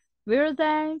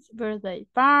 birthdays, birthday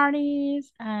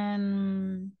parties,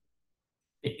 and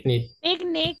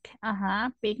picnic,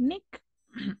 ajá, picnic,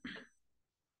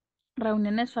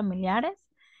 reuniones familiares.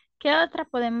 ¿Qué otra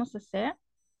podemos hacer?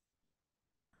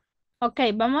 Ok,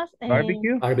 vamos.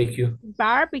 Barbecue. Barbecue.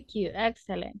 Barbecue,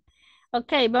 excellent.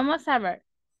 Ok, vamos a ver.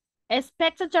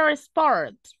 Spectator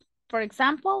sport, for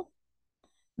example,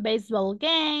 baseball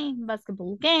game,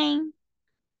 basketball game.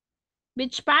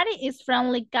 Beach party is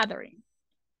friendly gathering.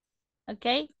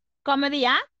 Ok, comedy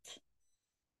act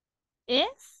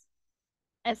is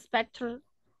a spectator,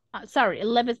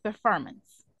 live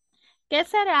performance. ¿Qué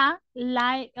será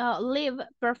live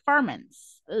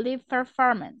performance? Live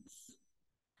performance.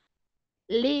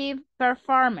 Live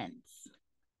performance.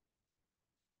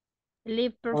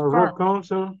 Live A rock performance.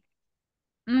 concert,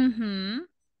 Mhm.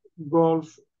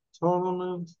 golf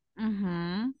tournament,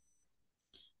 Mhm.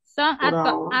 Son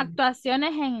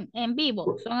actuaciones en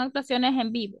vivo. Son actuaciones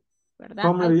en vivo, ¿verdad?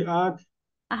 comedy act,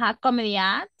 Ajá, comedy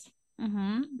act.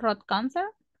 Rock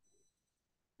concert.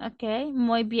 Ok,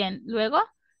 muy bien. Luego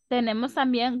tenemos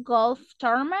también golf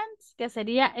tournaments, que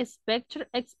sería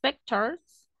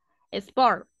spectators,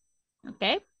 sport.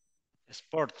 Ok.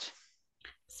 Sports.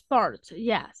 Sports,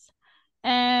 yes.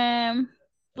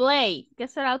 Play, ¿qué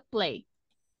será el play?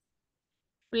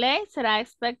 Play será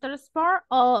spectator sport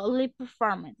o live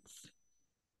performance.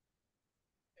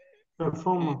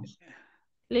 performance,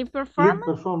 Live live performance.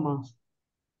 performance,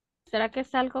 ¿Será que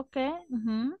es algo que?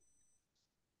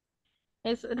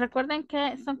 Recuerden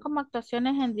que son como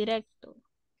actuaciones en directo.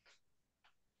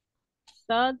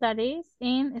 So that is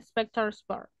in spectator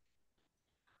sport.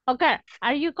 Okay,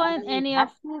 are you going any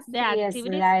of the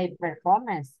activities? Like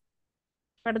performance.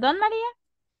 Perdón, María?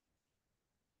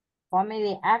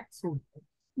 Comedy action.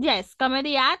 Yes,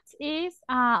 comedy act is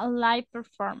a live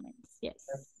performance. Yes.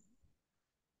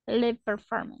 Live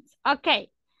performance.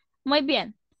 Okay, muy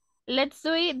bien. Let's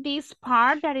do it this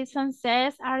part that is on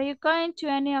says, are you going to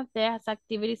any of these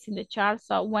activities in the chart?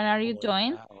 So when are you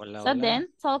doing? So then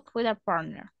talk with a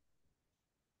partner.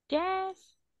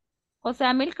 Yes. Jose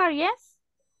Amilcar, yes?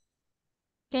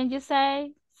 Can you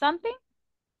say something?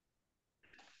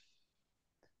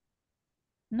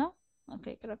 No? Ok,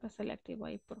 creo que se le activó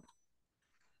ahí por...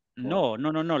 No.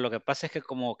 Lo que pasa es que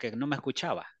como que no me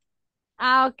escuchaba.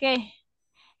 Ah, ok.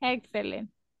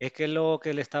 Excelente. Es que lo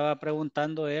que le estaba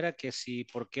preguntando era que si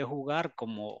por qué jugar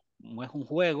como es un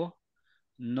juego,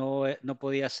 no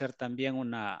podía ser también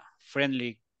una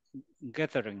friendly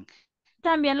gathering.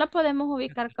 También lo podemos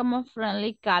ubicar como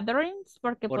friendly gatherings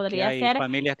porque Porque podría hay ser,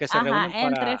 familias que se ajá, reúnen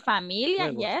entre para familia,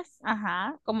 juegos. yes,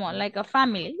 ajá, como like a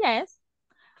family, yes.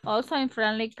 Also in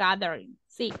friendly gathering,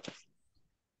 sí.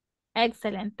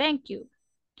 Excellent, thank you.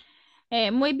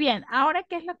 Muy bien, ahora,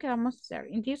 ¿qué es lo que vamos a hacer?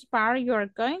 In this part, you are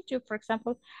going to, for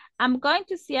example, I'm going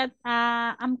to see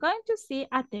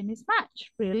a tennis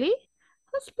match. Really?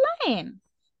 Who's playing?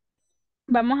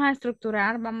 Vamos a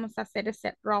estructurar, vamos a hacer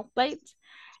ese role play.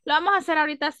 Lo vamos a hacer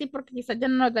ahorita sí porque quizás ya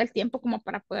no nos da el tiempo como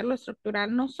para poderlo estructurar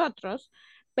nosotros,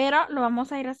 pero lo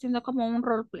vamos a ir haciendo como un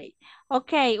role play.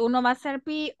 Ok, uno va a ser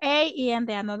B, A, y and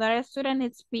the another student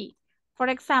is B. For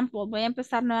example, voy a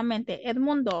empezar nuevamente.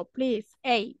 Edmundo, please,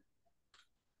 A.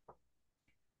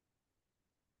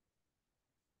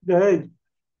 the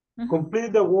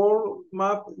complete the world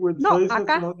map with No, phrases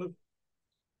acá. not...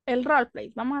 El role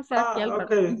play. Vamos a hacer aquí el role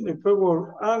okay, play.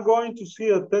 I'm going to see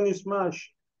a tennis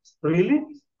match. Really?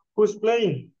 Who's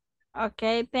playing?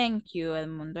 Ok, thank you,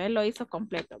 Edmundo. Él lo hizo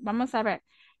completo. Vamos a ver.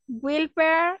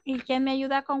 Wilper, ¿y quién me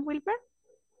ayuda con Wilper?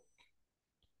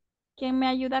 ¿Quién me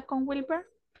ayuda con Wilper?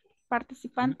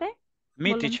 ¿Participante?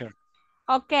 Mi teacher.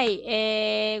 Ok,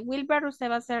 Wilber, usted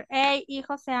va a ser A y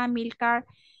José Amilcar,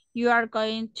 you are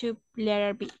going to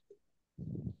letter B.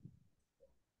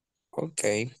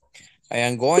 Okay. I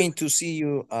am going to see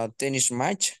you a tennis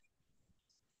match.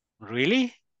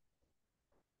 Really?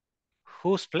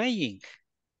 Who's playing?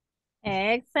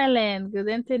 Excellent, good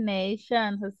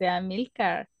intonation, José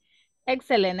Amilcar.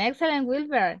 Excellent, excellent,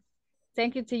 Wilber.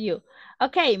 Thank you to you.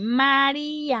 Okay,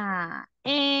 María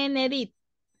and Edith.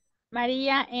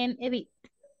 María and Edith.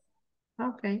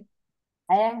 Okay.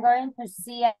 I am going to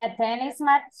see a tennis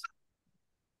match.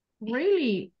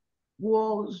 Really?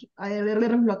 Was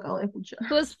lo acabo de escuchar.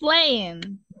 Who's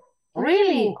playing?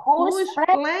 Really? Who's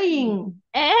playing?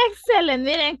 Excellent.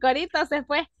 Miren, Corito se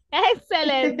fue.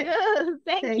 Excellent. Good.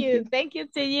 Thank you. Thank you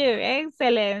to you.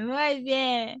 Excellent. Muy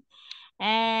bien.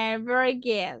 Very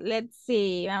good. Let's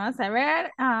see. Vamos a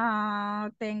ver.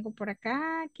 Tengo por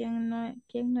acá. ¿Quién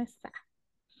no está?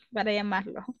 para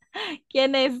llamarlo.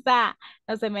 ¿Quién está?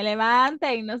 No se me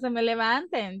levanten, no se me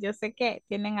levanten. Yo sé que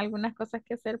tienen algunas cosas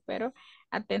que hacer, pero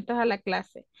atentos a la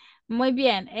clase. Muy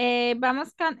bien,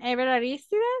 vamos con Ever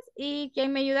Aristides. ¿Y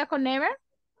quién me ayuda con Ever?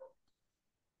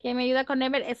 ¿Quién me ayuda con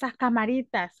Ever? Esas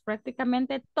camaritas,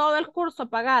 prácticamente todo el curso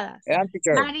pagadas.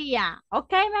 Teacher. María,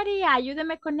 ok María,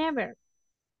 ayúdeme con Ever.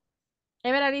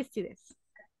 Ever Aristides.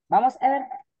 Vamos a ver.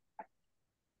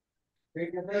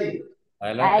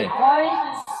 Adelante. I'm going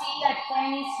to see a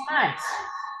tennis match.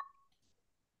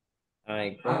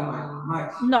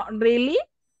 No, ¿really?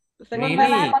 ¿Usted ¿Cómo me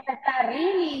contesta? va a contestar?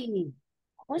 Really?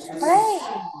 Who's playing?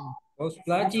 Who's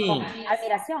playing?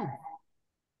 Admiración.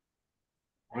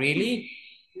 Really?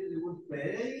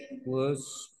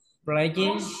 Who's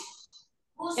playing?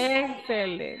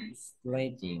 Excelente.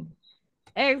 Playing.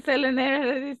 Excelente, Ever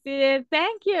Aristides.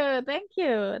 Thank you, thank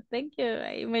you, thank you.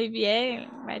 Ay, muy bien,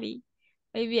 Mari.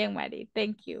 Muy bien, Mari.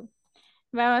 Thank you.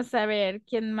 Vamos a ver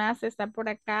quién más está por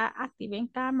acá. Activen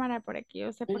cámara por aquí.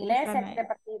 Yo sé por qué están Iglesia, ahí. ¿quiere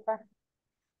participar?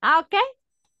 Ah, ok.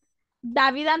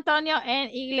 David Antonio en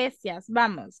Iglesias.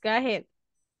 Vamos, go ahead.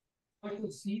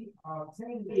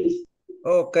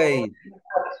 Okay.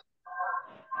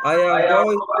 I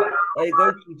going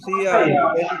to see a tennis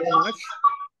match.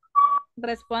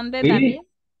 Responde Really? David.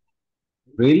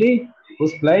 Really?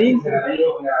 Who's playing?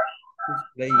 Who's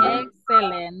playing?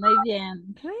 Excelente, muy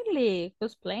bien. Really,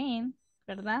 who's playing?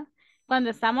 ¿Verdad? Cuando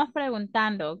estamos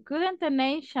preguntando, good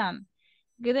intonation,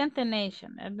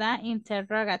 ¿verdad?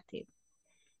 Interrogative,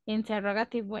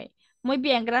 interrogative way. Muy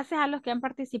bien, gracias a los que han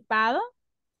participado.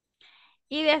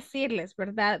 Y decirles,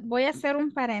 ¿verdad? Voy a hacer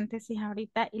un paréntesis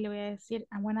ahorita y le voy a decir,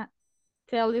 I wanna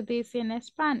tell you this in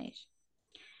Spanish.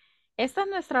 Esta es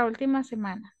nuestra última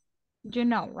semana. You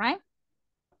know, right?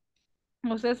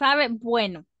 Usted sabe,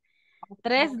 bueno,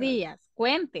 3 días,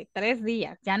 cuente 3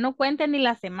 días. Ya no cuente ni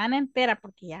la semana entera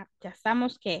porque ya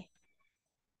estamos, ¿qué?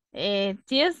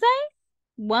 Tuesday,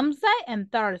 Wednesday and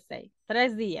Thursday.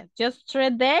 3 días. Just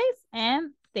 3 days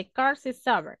and the course is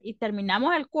over. Y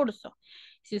terminamos el curso.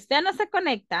 Si usted no se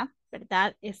conecta,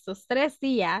 ¿verdad? Estos 3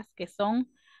 días que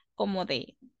son como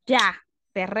de ya,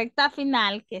 de recta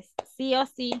final, que es sí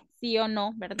o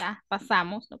no, ¿verdad?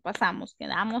 Pasamos, no pasamos,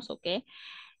 quedamos o qué.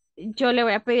 Yo le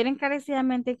voy a pedir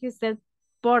encarecidamente que usted,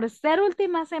 por ser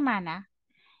última semana,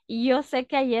 y yo sé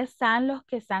que ahí están los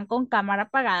que están con cámara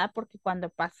apagada, porque cuando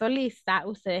paso lista,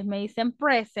 ustedes me dicen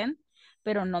present,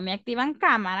 pero no me activan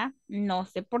cámara. No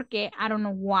sé por qué, I don't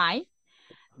know why.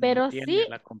 No Pero sí, tiene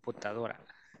la computadora.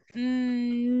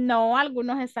 no,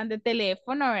 algunos están de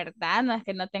teléfono, ¿verdad? No es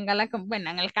que no tenga bueno,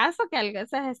 en el caso que a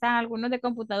veces están algunos de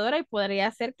computadora y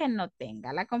podría ser que no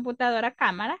tenga la computadora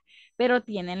cámara, pero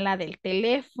tienen la del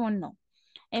teléfono.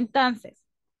 Entonces,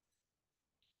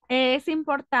 es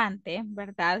importante,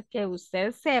 ¿verdad? Que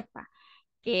usted sepa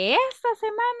que esta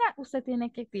semana usted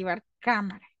tiene que activar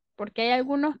cámara, porque hay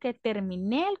algunos que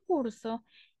terminé el curso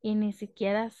y ni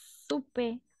siquiera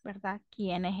supe, ¿verdad?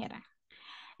 Quiénes eran.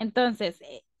 Entonces,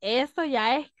 esto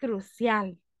ya es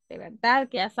crucial, de verdad,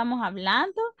 que ya estamos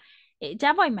hablando,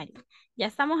 ya voy, María, ya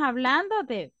estamos hablando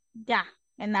de, ya,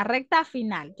 en la recta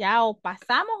final, ya o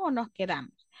pasamos o nos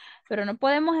quedamos. Pero no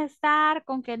podemos estar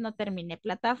con que no terminé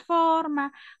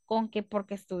plataforma, con que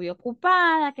porque estuve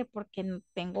ocupada, que porque no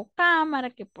tengo cámara,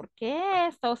 que porque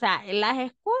esto, o sea, las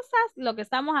excusas, lo que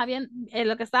estábamos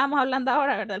hablando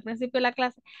ahora, ¿verdad? Al principio de la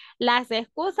clase, las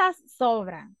excusas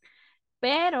sobran.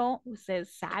 Pero usted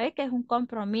sabe que es un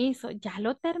compromiso, ya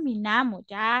lo terminamos,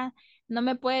 ya no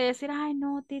me puede decir, ay,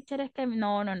 no, teacher, es que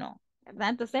no, no, no, ¿verdad?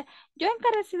 Entonces, yo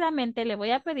encarecidamente le voy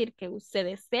a pedir que usted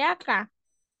esté acá,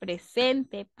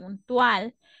 presente,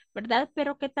 puntual, ¿verdad?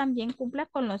 Pero que también cumpla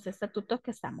con los estatutos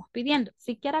que estamos pidiendo,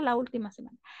 siquiera la última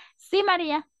semana. Sí,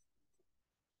 María,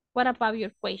 what about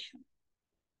your question?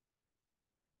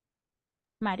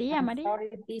 María, María. Sorry,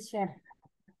 teacher.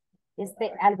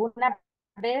 Algunas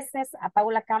veces apago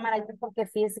la cámara yo porque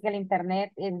fíjese que el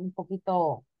internet es un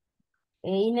poquito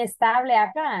inestable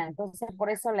acá, entonces por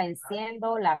eso la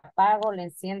enciendo, la apago, la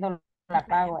enciendo, la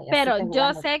apago y así Pero estoy yo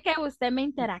jugando. sé que usted me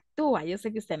interactúa, yo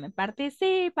sé que usted me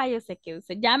participa, yo sé que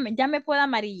usted ya me puede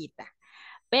amarillita.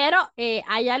 Pero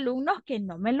hay alumnos que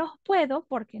no me los puedo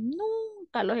porque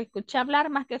nunca los escuché hablar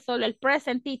más que solo el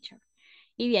present teacher.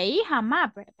 Y de ahí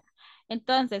jamás, ¿verdad?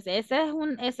 Entonces, ese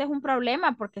es un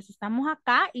problema porque si estamos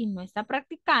acá y no está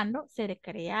practicando, se le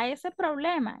crea ese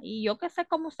problema. Y yo que sé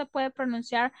cómo se puede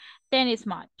pronunciar tennis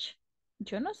match.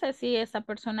 Yo no sé si esa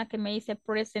persona que me dice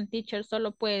present teacher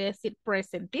solo puede decir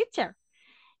present teacher,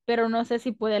 pero no sé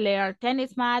si puede leer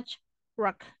tennis match,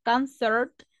 rock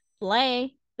concert,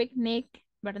 play, picnic,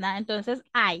 ¿verdad? Entonces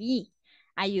ahí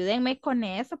Ayúdenme con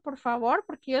eso, por favor,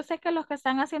 porque yo sé que los que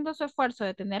están haciendo su esfuerzo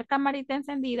de tener camarita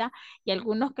encendida y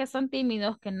algunos que son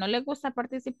tímidos, que no les gusta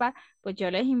participar, pues yo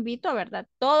les invito, ¿verdad?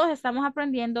 Todos estamos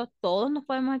aprendiendo, todos nos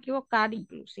podemos equivocar,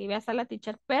 inclusive hasta la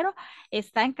teacher, pero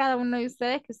está en cada uno de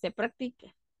ustedes que usted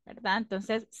practique, ¿verdad?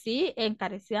 Entonces, sí,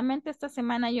 encarecidamente esta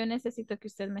semana yo necesito que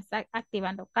usted me esté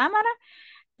activando cámara.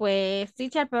 Pues,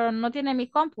 teacher, pero no tiene mi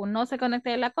compu, no se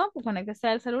conecte de la compu, conéctese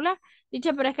al celular.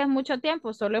 Teacher, pero es que es mucho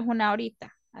tiempo, solo es una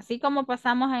horita. Así como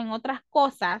pasamos en otras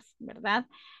cosas, ¿verdad?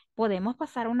 Podemos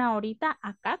pasar una horita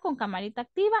acá con camarita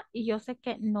activa y yo sé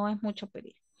que no es mucho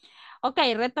pedir. Ok,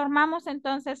 retomamos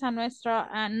entonces a nuestro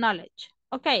knowledge.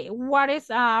 Ok, what is,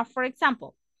 for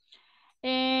example,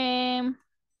 em,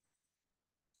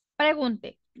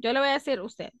 pregunte. Yo le voy a decir a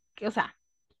usted, que, o sea,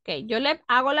 ok, yo le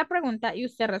hago la pregunta y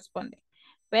usted responde.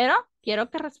 Pero quiero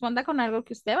que responda con algo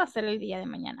que usted va a hacer el día de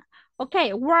mañana. Ok,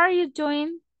 what are you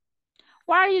doing?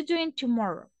 What are you doing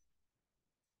tomorrow?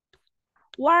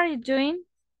 What are you doing?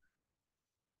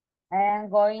 I am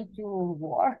going to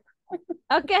work.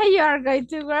 Okay, you are going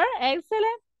to work.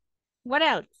 Excellent. What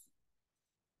else?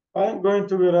 I'm going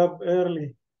to get up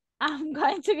early. I'm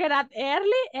going to get up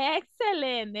early.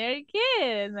 Excellent. Very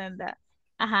good, Amanda.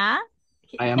 Ajá.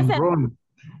 I am run.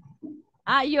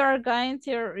 You are going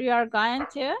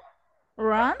to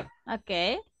run.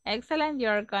 Okay. Excellent. You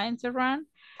are going to run.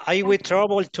 I will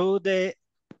travel to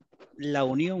La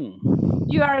Unión.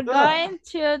 You are going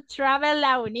to travel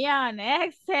La Unión.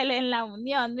 Excellent, La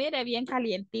Unión. Mire, bien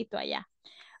calientito allá.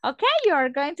 Okay, you are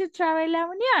going to travel La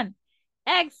Unión.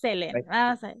 Excellent.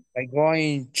 Vamos a ver. I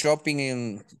going shopping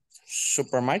in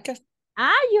supermarket.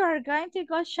 You are going to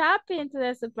go shopping to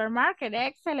the supermarket.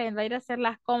 Excellent. Va a ir a hacer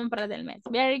las compras del mes.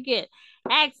 Very good.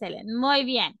 Excellent. Muy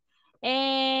bien.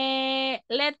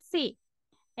 Let's see.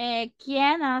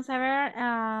 ¿Quién? Vamos a ver.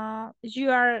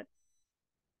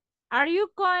 Are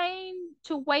you going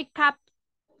to wake up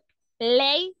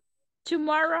late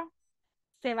tomorrow?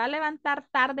 ¿Se va a levantar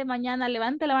tarde mañana?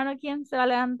 Levante la mano. ¿Quién se va a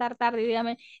levantar tarde? Y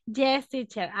dígame, yes,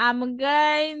 teacher. I'm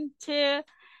going to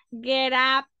get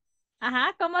up.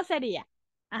 Ajá, ¿cómo sería?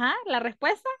 Ajá, la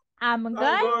respuesta. I'm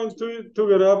going to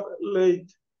get up late.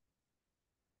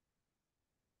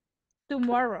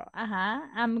 Tomorrow. Ajá,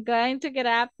 I'm going to get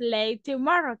up late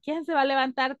tomorrow. ¿Quién se va a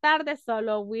levantar tarde?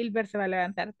 Solo Wilber se va a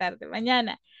levantar tarde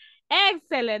mañana.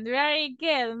 Excellent, very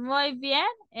good, muy bien.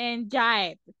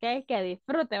 Enjoy it, okay, que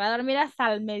disfrute, va a dormir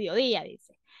hasta el mediodía,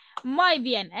 dice. Muy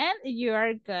bien, and you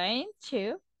are going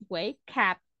to wake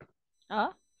up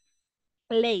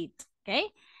late,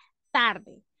 okay,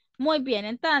 tarde. Muy bien,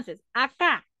 entonces,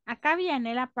 acá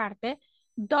viene la parte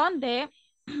donde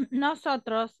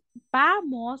nosotros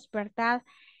vamos, ¿verdad?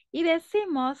 Y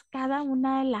decimos cada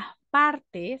una de las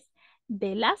partes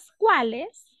de las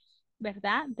cuales,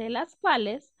 ¿verdad? De las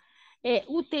cuales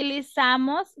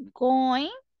utilizamos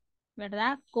going,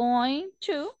 ¿verdad? Going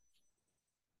to,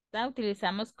 ¿verdad?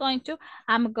 Utilizamos going to,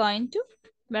 I'm going to,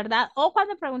 ¿verdad? O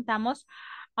cuando preguntamos,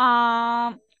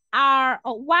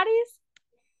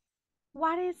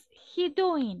 what is he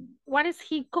doing? What is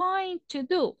he going to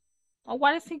do? O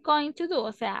what is he going to do?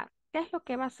 O sea, ¿qué es lo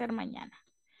que va a hacer mañana?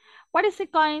 What is he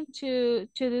going to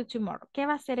do tomorrow? ¿Qué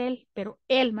va a hacer él? Pero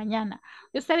él mañana.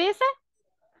 Y usted dice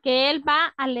que él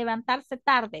va a levantarse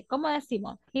tarde. ¿Cómo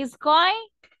decimos? He's going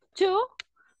to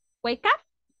wake up.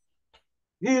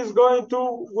 He's going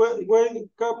to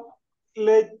wake up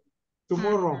late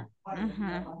tomorrow.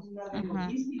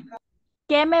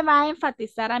 ¿Qué me va a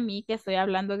enfatizar a mí que estoy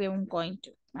hablando de un going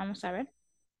to? Vamos a ver.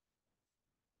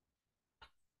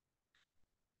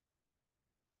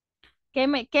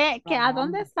 ¿A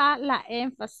dónde está la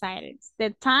emphasis? The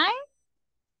time?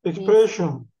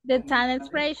 Expression. The time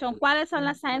expression. ¿Cuáles son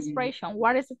las time expression?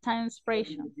 What is the time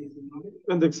expression?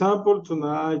 An example,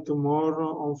 tonight,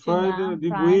 tomorrow, on Friday,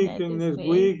 this week, next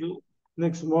week,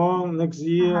 next month, next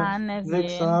year,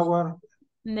 next hour.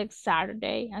 Next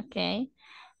Saturday, okay.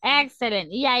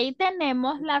 Excellent. Y ahí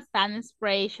tenemos las time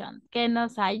expression que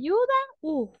nos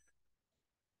ayudan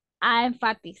a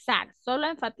enfatizar, solo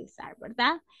a enfatizar,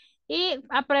 ¿verdad? Y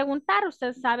a preguntar,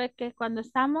 usted sabe que cuando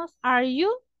estamos, are you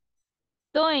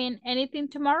doing anything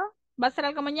tomorrow? ¿Va a hacer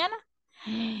algo mañana?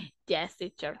 Yes,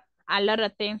 teacher. A lot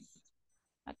of things.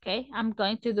 Okay, I'm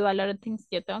going to do a lot of things.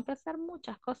 Yo tengo que hacer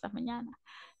muchas cosas mañana.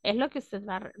 Es lo que usted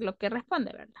lo que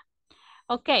responde, ¿verdad?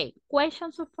 Okay,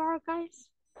 questions so far, guys?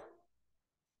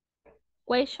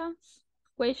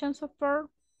 Questions so far?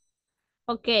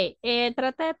 Ok,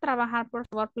 trata de trabajar, por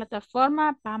favor,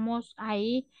 plataforma. Vamos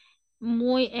ahí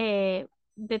muy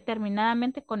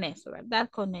determinadamente con eso, ¿verdad?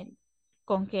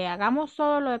 Con que hagamos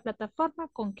solo lo de plataforma,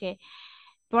 con que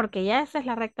porque ya esa es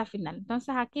la recta final.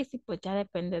 Entonces aquí sí, pues ya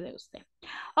depende de usted.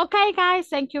 Okay, guys,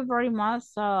 thank you very much.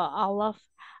 So I love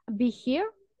be here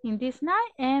in this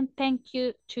night, and thank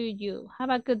you to you.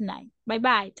 Have a good night.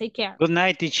 Bye-bye. Take care. Good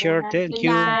night, teacher. Thank Good you.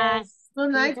 night.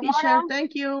 Good night, teacher.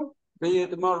 Thank you. See you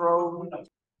tomorrow.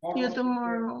 See you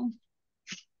tomorrow.